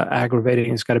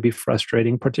aggravating. It's got to be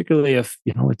frustrating, particularly if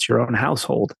it's your own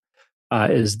household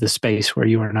is the space where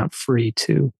you are not free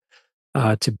to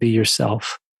be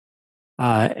yourself.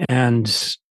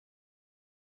 And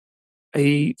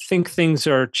I think things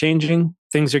are changing.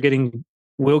 Things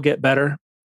will get better,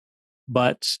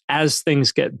 but as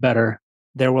things get better,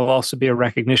 there will also be a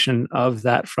recognition of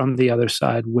that from the other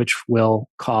side, which will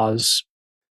cause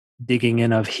digging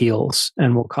in of heels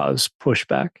and will cause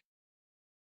pushback.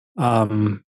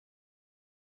 And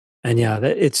yeah,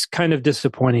 it's kind of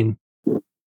disappointing.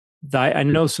 I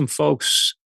know some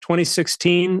folks,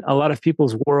 2016, a lot of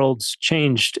people's worlds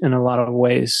changed in a lot of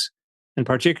ways. And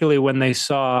particularly when they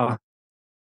saw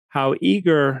how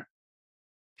eager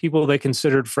people they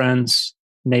considered friends,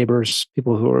 neighbors,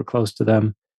 people who were close to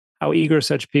them, how eager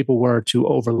such people were to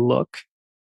overlook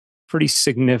pretty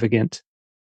significant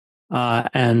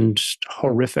and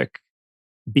horrific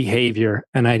behavior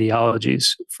and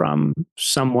ideologies from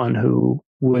someone who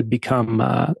would become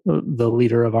the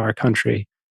leader of our country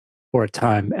for a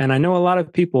time. And I know a lot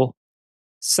of people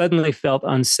suddenly felt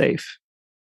unsafe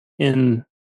in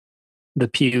the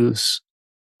pews,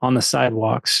 on the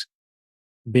sidewalks,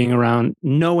 being around,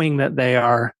 knowing that they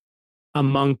are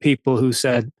among people who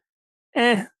said,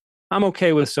 I'm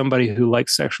okay with somebody who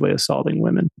likes sexually assaulting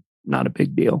women. Not a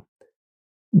big deal.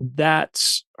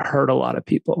 That's hurt a lot of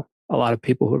people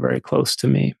who are very close to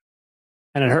me.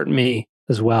 And it hurt me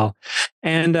as well.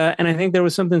 And I think there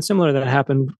was something similar that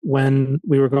happened when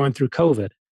we were going through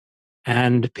COVID,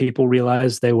 and people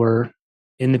realized they were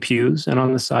in the pews and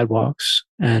on the sidewalks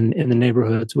and in the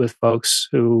neighborhoods with folks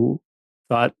who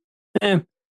thought,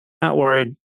 not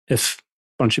worried if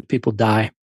a bunch of people die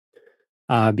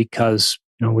because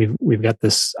we've got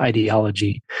this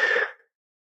ideology.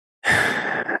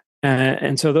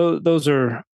 And so those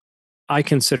are, I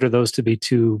consider those to be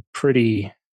two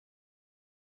pretty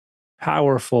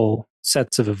powerful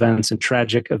sets of events and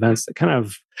tragic events that kind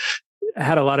of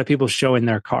had a lot of people showing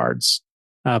their cards,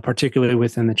 particularly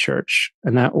within the church.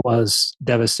 And that was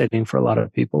devastating for a lot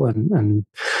of people. And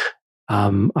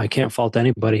I can't fault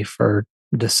anybody for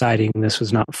deciding this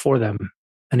was not for them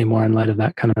anymore in light of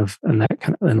that kind of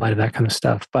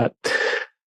stuff. But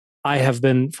I have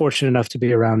been fortunate enough to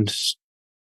be around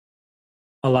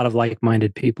a lot of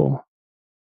like-minded people.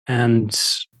 And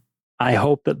I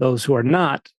hope that those who are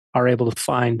not are able to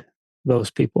find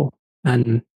those people.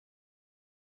 And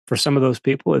for some of those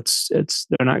people, it's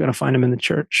they're not going to find them in the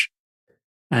church.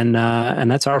 And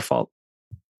that's our fault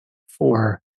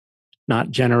for not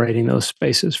generating those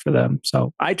spaces for them.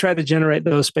 So I try to generate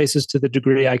those spaces to the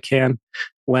degree I can.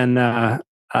 When I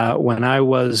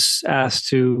was asked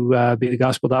to be the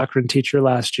gospel doctrine teacher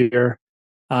last year,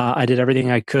 I did everything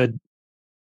I could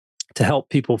to help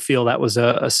people feel that was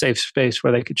a safe space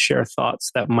where they could share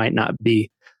thoughts that might not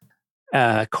be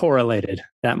correlated,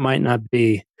 that might not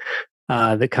be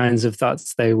the kinds of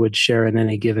thoughts they would share in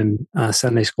any given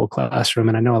Sunday school classroom.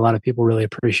 And I know a lot of people really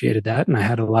appreciated that. And I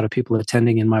had a lot of people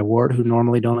attending in my ward who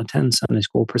normally don't attend Sunday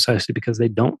school precisely because they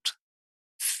don't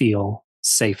feel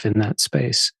safe in that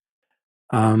space.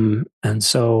 And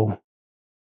so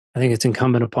I think it's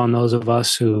incumbent upon those of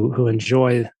us who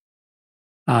enjoy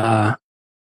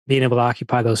being able to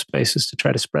occupy those spaces to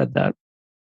try to spread that.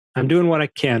 I'm doing what I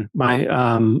can.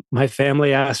 My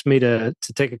family asked me to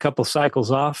take a couple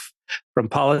cycles off from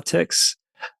politics,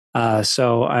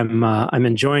 so I'm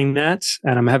enjoying that,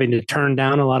 and I'm having to turn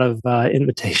down a lot of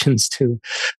invitations to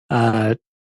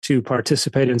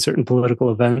participate in certain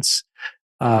political events.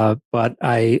 But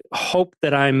I hope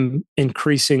that I'm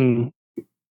increasing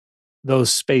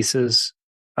those spaces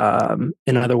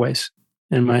in other ways,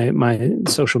 in my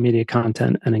social media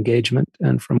content and engagement.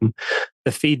 And from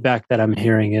the feedback that I'm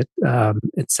hearing,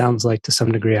 it sounds like to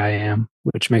some degree I am,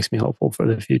 which makes me hopeful for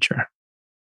the future.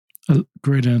 A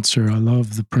great answer. I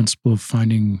love the principle of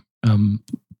finding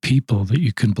people that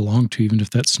you can belong to, even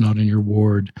if that's not in your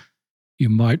ward. You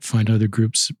might find other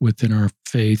groups within our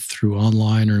faith through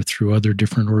online or through other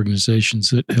different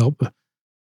organizations that help.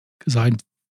 Because a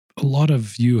lot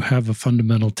of you have a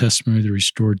fundamental testimony of the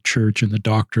restored church and the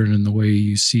doctrine and the way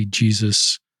you see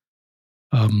Jesus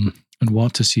and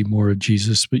want to see more of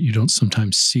Jesus, but you don't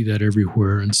sometimes see that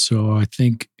everywhere. And so I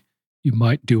think you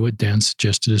might do what Dan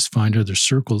suggested, is find other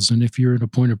circles. And if you're in a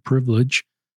point of privilege,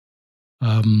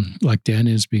 like Dan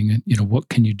is being, what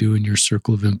can you do in your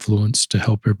circle of influence to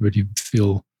help everybody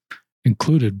feel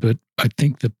included? But I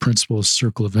think the principle is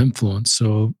circle of influence.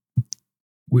 So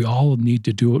we all need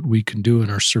to do what we can do in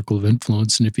our circle of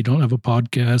influence. And if you don't have a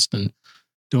podcast and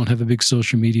don't have a big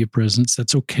social media presence,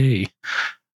 that's okay.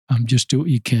 Just do what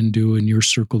you can do in your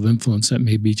circle of influence. That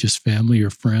may be just family or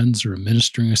friends or a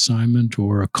ministering assignment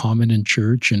or a comment in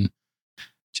church. And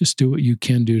just do what you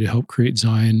can do to help create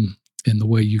Zion in the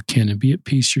way you can and be at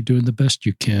peace. You're doing the best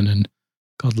you can, and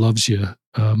God loves you.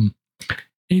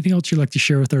 Anything else you'd like to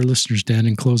share with our listeners, Dan,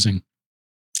 in closing?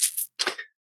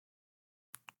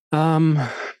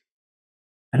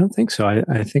 I don't think so.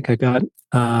 I think I got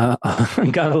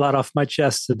got a lot off my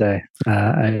chest today.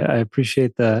 I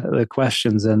appreciate the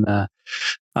questions and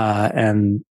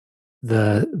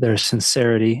their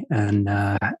sincerity and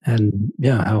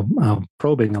how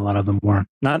probing a lot of them were.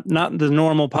 Not the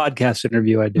normal podcast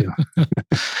interview I do.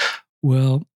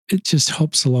 Well, it just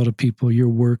helps a lot of people. Your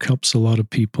work helps a lot of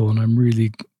people, and I'm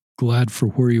really glad for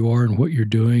where you are and what you're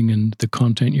doing and the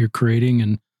content you're creating.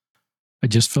 And I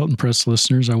just felt impressed,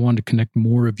 listeners. I wanted to connect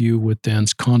more of you with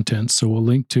Dan's content. So we'll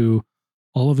link to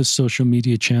all of his social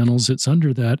media channels. It's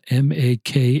under that McClellan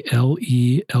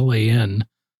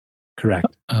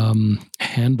correct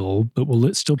handle, but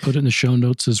we'll still put it in the show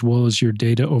notes, as well as your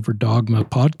Data Over Dogma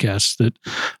podcast that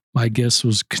my guess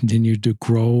was continue to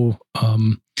grow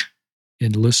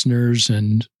in listeners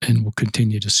and will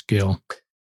continue to scale.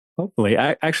 Hopefully.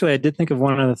 I did think of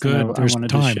one other thing I wanted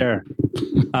to share.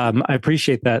 I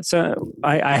appreciate that. So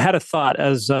I had a thought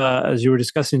as you were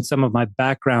discussing some of my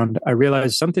background. I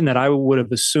realized something that I would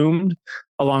have assumed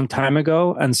a long time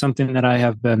ago, and something that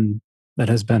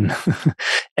has been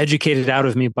educated out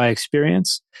of me by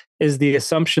experience, is the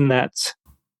assumption that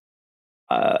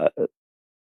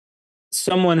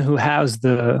someone who has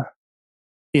the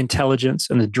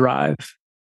intelligence and the drive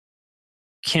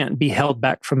can't be held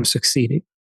back from succeeding.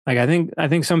 Like I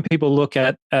think some people look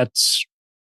at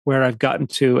where I've gotten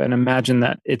to and imagine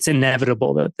that it's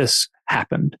inevitable that this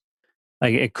happened.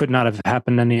 Like it could not have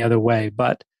happened any other way.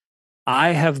 But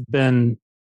I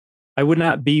would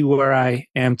not be where I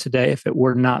am today if it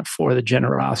were not for the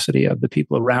generosity of the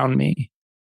people around me.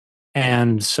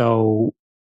 And so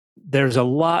there's a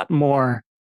lot more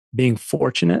being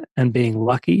fortunate and being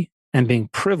lucky and being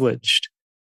privileged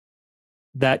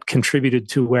that contributed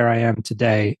to where I am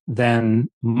today than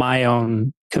my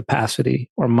own capacity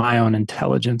or my own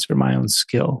intelligence or my own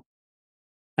skill.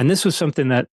 And this was something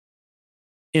that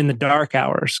in the dark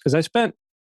hours, because I spent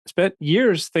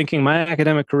years thinking my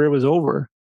academic career was over,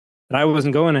 that I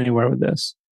wasn't going anywhere with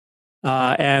this.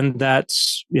 And that,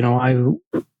 I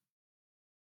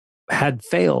had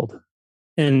failed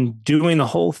in doing the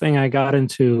whole thing I got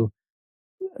into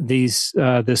this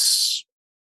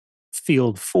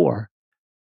field for.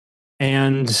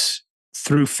 And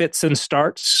through fits and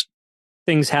starts,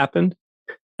 things happened.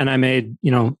 And I made,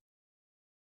 2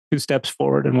 steps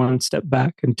forward and 1 step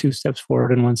back, and 2 steps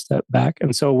forward and 1 step back.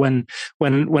 And so when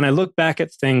I look back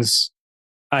at things,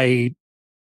 I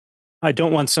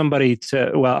don't want somebody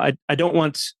to, I don't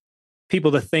want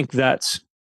people to think that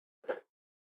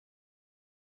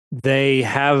they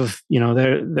have,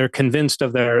 they're convinced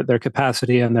of their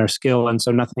capacity and their skill, and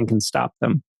so nothing can stop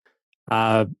them.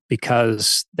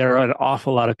 Because there are an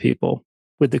awful lot of people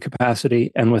with the capacity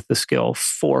and with the skill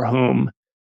for whom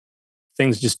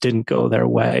things just didn't go their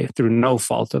way through no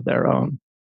fault of their own.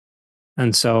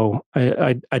 And so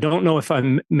I don't know if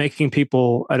I'm making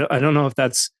people, I don't know if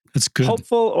that's good.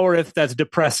 Hopeful or if that's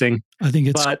depressing. I think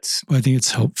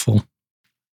it's helpful.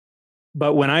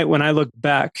 But when I look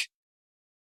back,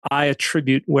 I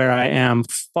attribute where I am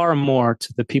far more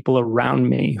to the people around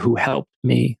me who helped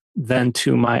me than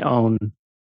to my own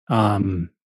hard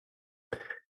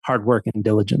work and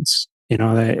diligence.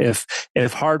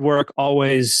 If hard work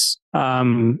always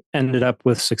ended up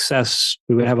with success,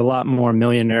 we would have a lot more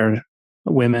millionaire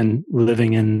women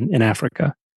living in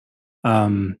Africa.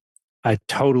 I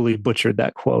totally butchered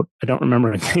that quote. I don't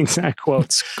remember the exact quote.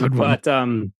 It's a good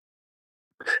one.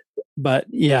 But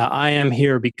yeah, I am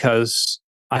here because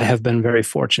I have been very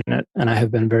fortunate, and I have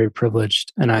been very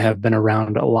privileged, and I have been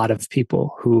around a lot of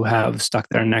people who have stuck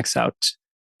their necks out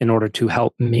in order to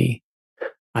help me.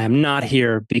 I am not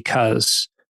here because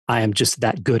I am just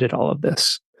that good at all of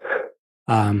this.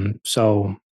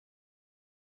 So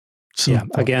yeah,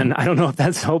 again, I don't know if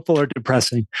that's hopeful or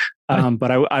depressing,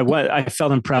 but I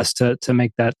felt impressed to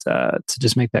make that to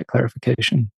just make that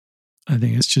clarification. I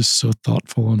think it's just so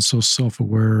thoughtful and so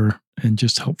self-aware and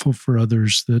just helpful for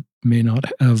others that may not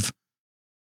have.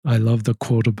 I love the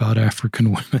quote about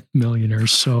African women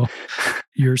millionaires. So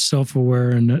you're self-aware,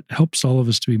 and it helps all of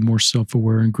us to be more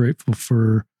self-aware and grateful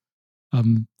for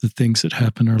the things that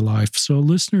happen in our life. So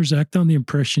listeners, act on the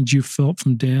impressions you felt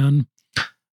from Dan,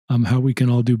 how we can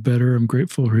all do better. I'm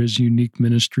grateful for his unique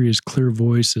ministry, his clear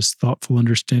voice, his thoughtful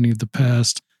understanding of the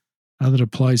past, how that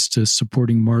applies to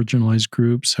supporting marginalized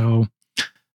groups, how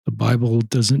the Bible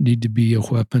doesn't need to be a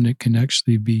weapon. It can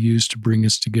actually be used to bring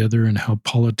us together, and how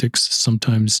politics is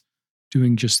sometimes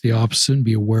doing just the opposite, and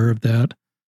be aware of that.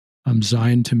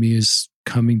 Zion to me is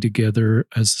coming together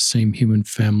as the same human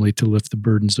family to lift the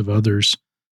burdens of others.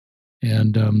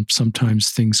 And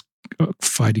sometimes things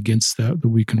fight against that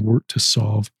we can work to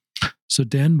solve. So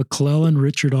Dan McClellan,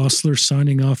 Richard Ostler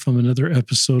signing off on another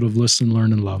episode of Listen,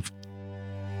 Learn, and Love.